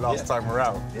a go last time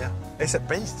around. Yeah. It's a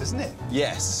beast, isn't it?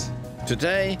 Yes.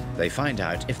 Today, they find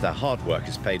out if their hard work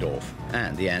has paid off,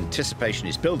 and the anticipation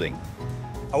is building.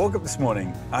 I woke up this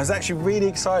morning, I was actually really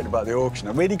excited about the auction.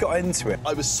 I really got into it.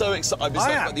 I was so excited. I was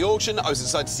excited about the auction. I was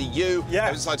excited to see you. Yeah.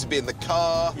 I was excited to be in the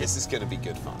car. This is going to be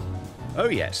good fun. Oh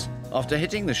yes, after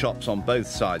hitting the shops on both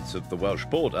sides of the Welsh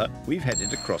border, we've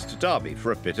headed across to Derby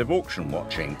for a bit of auction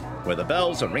watching, where the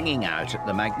bells are ringing out at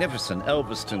the magnificent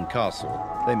Elverston Castle.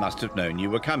 They must have known you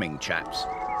were coming, chaps.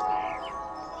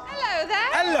 Hello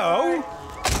there. Hello.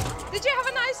 Did you have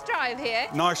a nice drive here?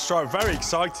 Nice drive, very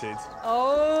excited.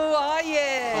 Oh, are you?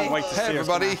 Can't wait to see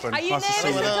everybody. what's gonna Are you happen. Nice to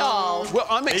see nervous you. at all? Well,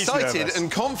 I'm He's excited nervous. and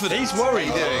confident. He's worried.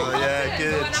 Yeah,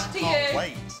 good. Going after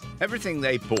you. Everything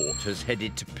they bought has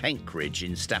headed to Penkridge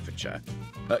in Staffordshire.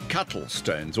 At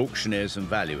Cuttlestone's auctioneers and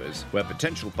valuers, where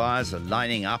potential buyers are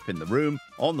lining up in the room,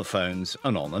 on the phones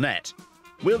and on the net.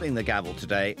 Wielding the gavel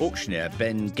today, auctioneer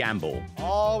Ben Gamble.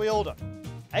 Oh, we all done.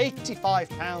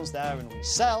 £85 there and we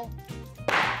sell.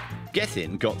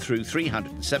 Gethin got through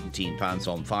 £317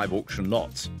 on 5 auction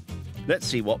lots. Let's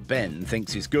see what Ben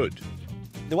thinks is good.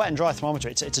 The wet and dry thermometer,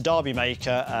 it's a Derby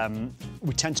maker.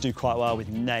 We tend to do quite well with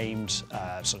named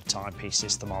sort of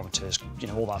timepieces, thermometers, you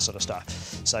know, all that sort of stuff.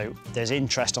 So there's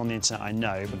interest on the internet, I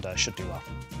know, but should do well.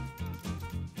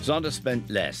 Zander spent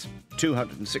less,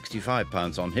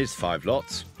 £265 on his 5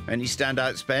 lots. Any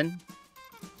standouts, Ben?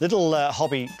 Little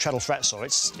hobby treadle fret saw,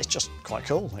 it's just quite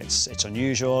cool. It's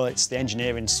unusual, it's the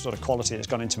engineering sort of quality that's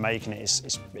gone into making it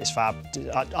is fab.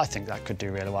 I think that could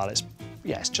do really well.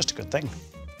 It's just a good thing.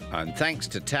 And thanks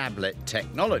to tablet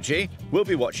technology, we'll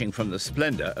be watching from the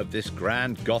splendour of this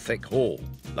grand Gothic hall.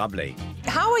 Lovely.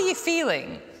 How are you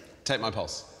feeling? Take my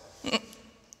pulse.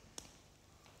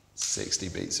 60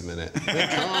 beats a minute. We're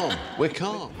calm. We're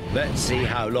calm. Let's see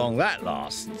how long that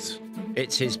lasts.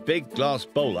 It's his big glass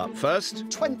bowl up first.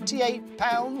 £28.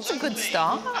 That's a good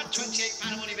start.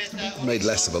 Made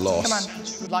less of a loss. Come on.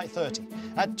 Would like 30.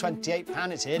 At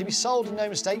 £28, it's here to be sold, and no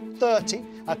mistake, 30.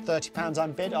 At £30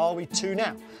 I'm bid, are we two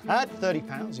now? At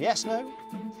 £30, yes, no?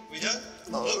 We don't.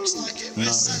 Looks like it. We're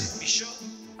selling, be sure.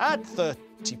 At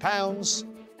 £30.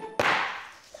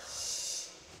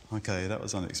 OK, that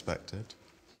was unexpected.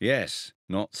 Yes,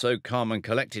 not so calm and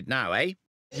collected now, eh?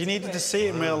 You needed to see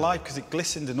it in real life because it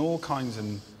glistened in all kinds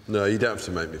and... No, you don't have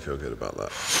to make me feel good about that.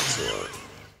 It's all right.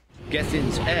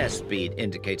 Gethin's airspeed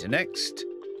indicator next.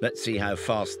 Let's see how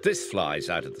fast this flies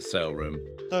out of the sale room.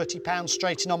 £30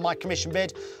 straight in on my commission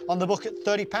bid. On the book at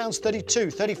 £30,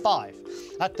 32, 35.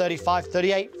 At 35,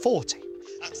 38, 40.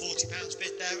 At £40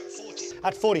 bid there at 40.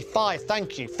 At 45,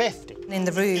 thank you, 50. In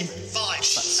the room. 5.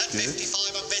 That's at good.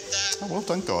 55 I'm bid there. Oh, well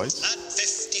done, guys. At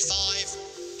 55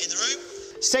 in the room.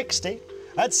 60.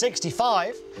 At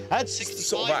 65. At 65. The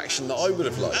sort of action that I would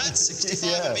have liked. At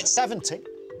 65 I'm bid 70.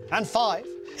 And 5.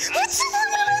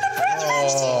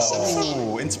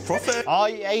 Oh, into profit.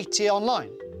 80 online.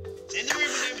 In the room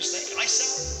with no mistake, I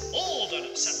sell all done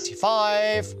at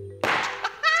 75.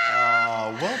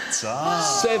 Oh, well done.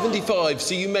 75,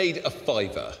 so you made a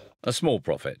fiver. A small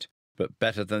profit, but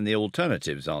better than the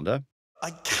alternatives, Zander.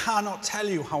 I cannot tell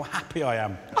you how happy I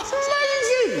am.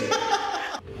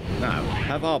 Now,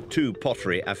 have our two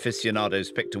pottery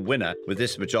aficionados picked a winner with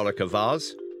this Majolica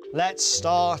vase? Let's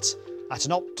start at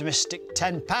an optimistic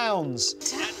 £10. At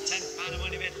 £10 I'm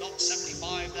only bid, lot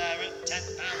 75 there at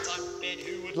 £10 I'm bid.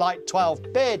 Who would Like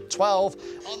 12. Bid 12.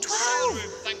 on the sale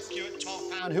room? Thank you at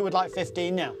 £12. And who would like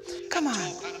 15 now? Come on.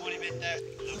 £12 I'm only bid there.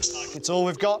 Looks like It's all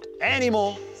we've got. Any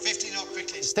more? 15 up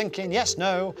quickly. It's thinking, yes,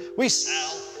 no. We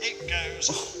Sell. It goes.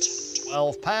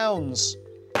 £12.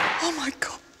 Oh my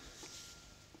God.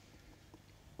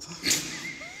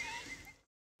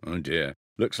 Oh dear.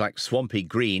 Looks like Swampy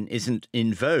Green isn't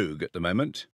in vogue at the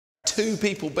moment. 2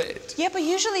 people bid. Yeah, but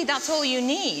usually that's all you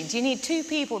need. You need 2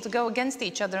 people to go against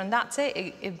each other, and that's it.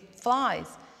 It flies.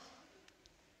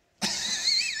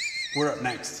 We're up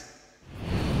next.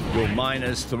 Your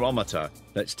miner's thermometer.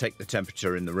 Let's take the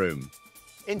temperature in the room.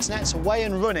 Internet's away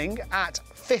and running at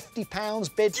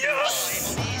 £50. Bid.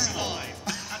 Yes! Easy live.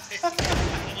 At 50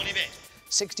 I'm only bid.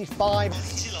 65.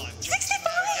 65!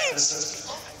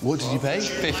 What did you pay?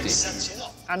 50.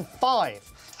 And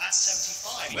 5. At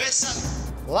 75. We're selling.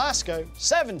 Lasco,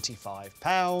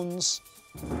 £75.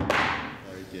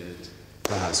 Very good.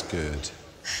 That's good.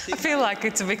 I feel like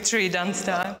it's a victory dance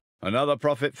time. Another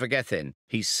profit for Gethin.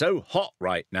 He's so hot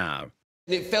right now.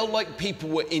 It felt like people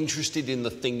were interested in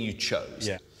the thing you chose.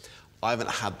 Yeah. I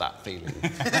haven't had that feeling.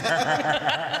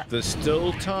 There's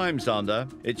still time, Zander.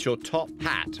 It's your top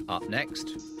hat up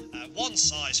next. One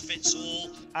size fits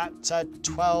all. At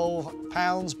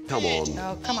 £12. Come on.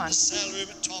 Oh, come on. The sale room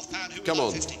at £12. Who Come would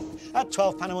on. like 50? At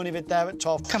 £12, I'm only bid there at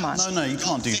 12. Come on. No, you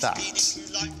can't do that. 15 if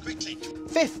you like quickly.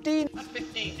 15. At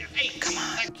 15 now. 18. Come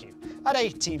on. Thank you. At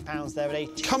 £18 there at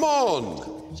 18. Come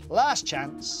on. Last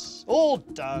chance. All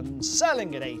done.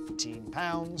 Selling at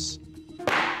 £18.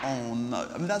 Oh, no.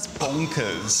 I mean, that's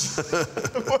bonkers.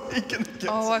 What are you going to get?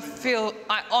 Oh,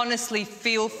 I honestly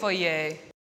feel for you.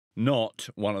 Not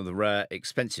one of the rare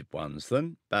expensive ones,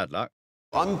 then. Bad luck.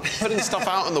 I'm putting stuff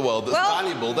out in the world that's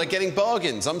valuable. They're getting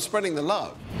bargains. I'm spreading the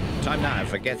love. Time now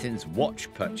for Gethin's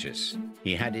watch purchase.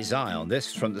 He had his eye on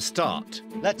this from the start.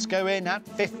 Let's go in at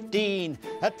 15.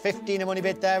 At 15, I'm only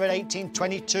bid there at 18,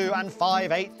 22 and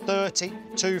 5, 8, 30,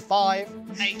 2, 5.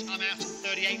 8, I'm out at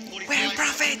 38, 45. We're in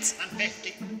profit. And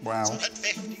 50. Wow. So at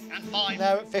 50 and 5.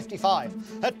 There at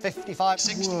 55. At 55.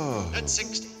 60. Whoa. At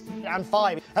 60. And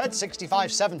 5. At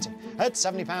 65, 70. At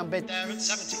 £70 bid. There at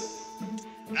 70.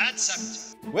 At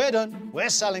 70. We're done. We're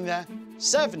selling there.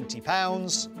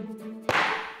 £70.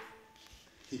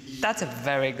 That's a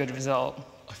very good result.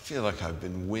 I feel like I've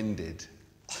been winded.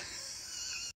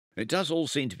 It does all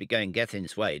seem to be going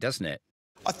Gethin's way, doesn't it?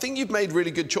 I think you've made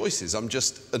really good choices. I'm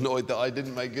just annoyed that I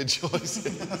didn't make good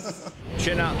choices.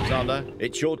 Chin up, Zander.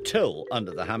 It's your till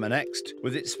under the hammer next,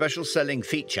 with its special selling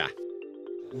feature.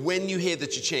 When you hear the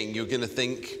cha-ching, you're going to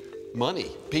think,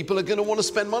 money. People are going to want to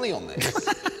spend money on this.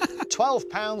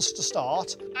 £12 to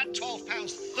start. At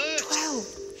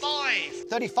 £12.30. 35,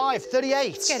 35,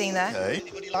 38. It's getting there. Okay.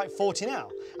 Anybody like 40 now?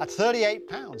 At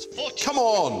 £38. 40. Come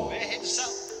on. We're here to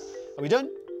sell. Are we done?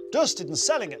 Dusted and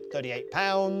selling at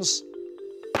 £38.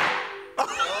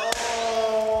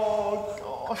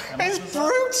 It's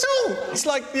brutal! It's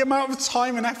like the amount of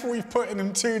time and effort we've put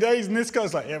in 2 days, and this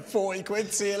guy's like, yeah, 40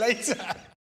 quid, see you later.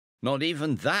 Not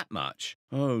even that much.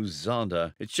 Oh,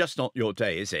 Xander, it's just not your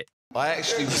day, is it? I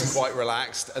actually was quite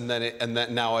relaxed, and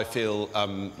then now I feel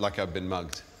like I've been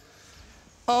mugged.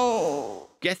 Oh.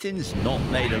 Gethin's not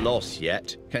made a loss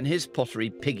yet. Can his pottery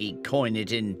piggy coin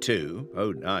it in too?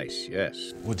 Oh, nice,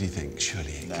 yes. What do you think?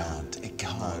 Surely it can't. It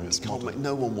can't.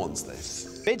 No one wants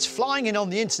this. Bids flying in on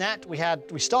the internet. We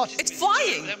started. It's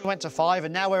flying. Then we went to £5,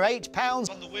 and now we're £8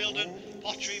 on the Wealden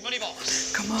Pottery Money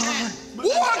Box. Come on. 10,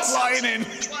 What? Flying in.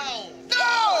 12.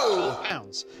 No!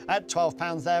 £12. At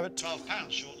 £12 there. At £12.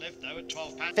 Short-lived though. At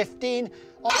 £12. 15.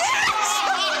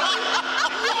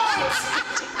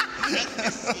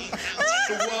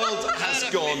 The world has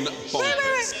gone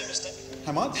bonkers.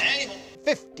 How much?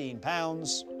 £15. Made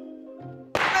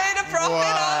a profit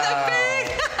on the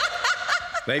pig.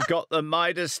 They've got the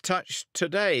Midas touch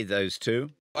today, those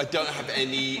two. I don't have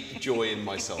any joy in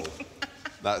my soul.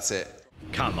 That's it.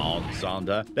 Come on,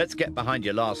 Xander. Let's get behind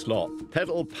your last lot.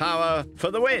 Pedal power for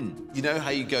the win. You know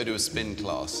how you go to a spin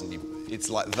class and it's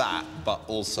like that, but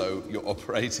also you're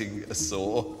operating a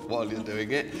saw while you're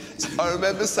doing it. So I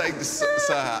remember saying to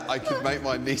Sir, I could make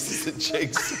my nieces a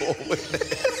jigsaw with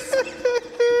this.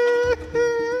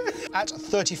 At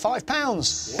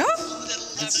 £35.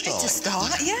 It's a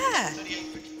start, yeah.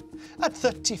 At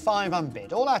 35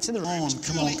 unbid. All out in the room.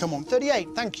 Come on.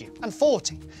 38, thank you. And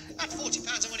 40. At £40,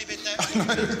 I've only bid there.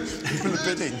 People are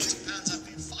bidding. £5 I've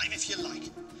bid. 5 if you like.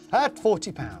 At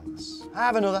 £40.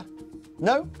 Have another.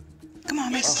 No? Come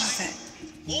on, make a profit.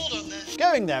 All done there.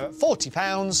 Going there at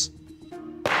 £40.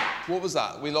 What was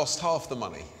that? We lost half the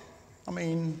money. I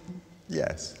mean,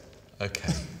 yes.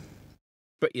 Okay.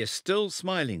 But you're still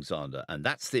smiling, Xander, and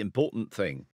that's the important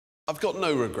thing. I've got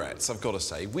no regrets, I've got to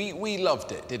say. We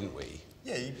loved it, didn't we?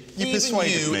 Yeah, you Even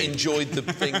persuaded you me. enjoyed the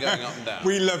thing going up and down.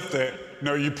 We loved it.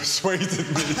 No, you persuaded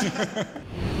me.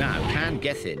 Now, can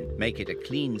Gethin make it a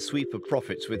clean sweep of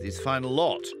profits with his final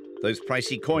lot? Those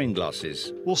pricey coin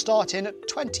glasses. We'll start in at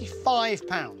 £25.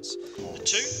 The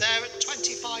two there at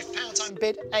 £25. I'm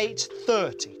bid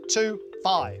 8.30. 2,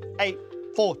 5, 8,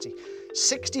 40.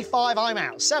 65, I'm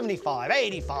out. 75,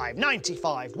 85,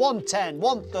 95, 110,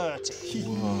 130.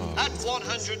 Whoa. At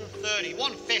 130,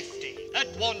 150. At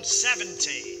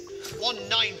 170,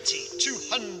 190,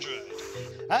 200.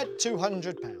 At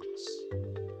 £200.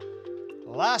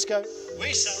 Last go.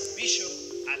 We sell, be sure,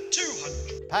 at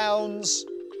 £200.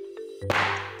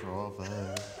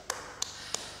 Bravo.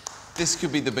 This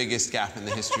could be the biggest gap in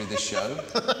the history of this show.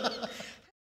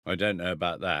 I don't know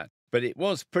about that, but it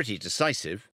was pretty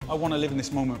decisive. I want to live in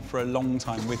this moment for a long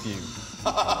time with you.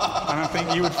 And I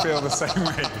think you would feel the same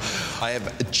way. I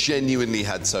have genuinely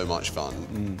had so much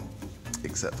fun,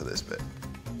 except for this bit.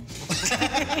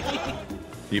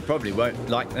 You probably won't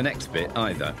like the next bit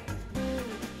either.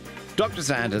 Dr.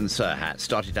 Zand and Sir Hat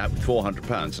started out with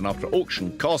 £400, and after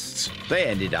auction costs, they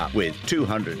ended up with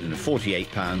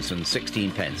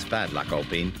 £248.16. Bad luck, old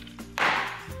bean.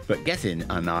 But Gethin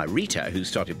and Irita, who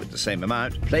started with the same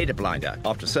amount, played a blinder.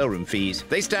 After sale room fees,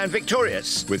 they stand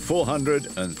victorious with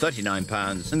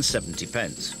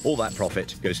 £439.70. All that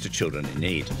profit goes to children in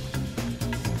need.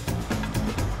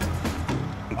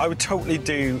 I would totally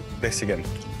do this again.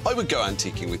 I would go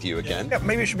antiquing with you again. Yeah,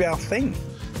 maybe it should be our thing.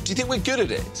 Do you think we're good at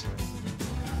it?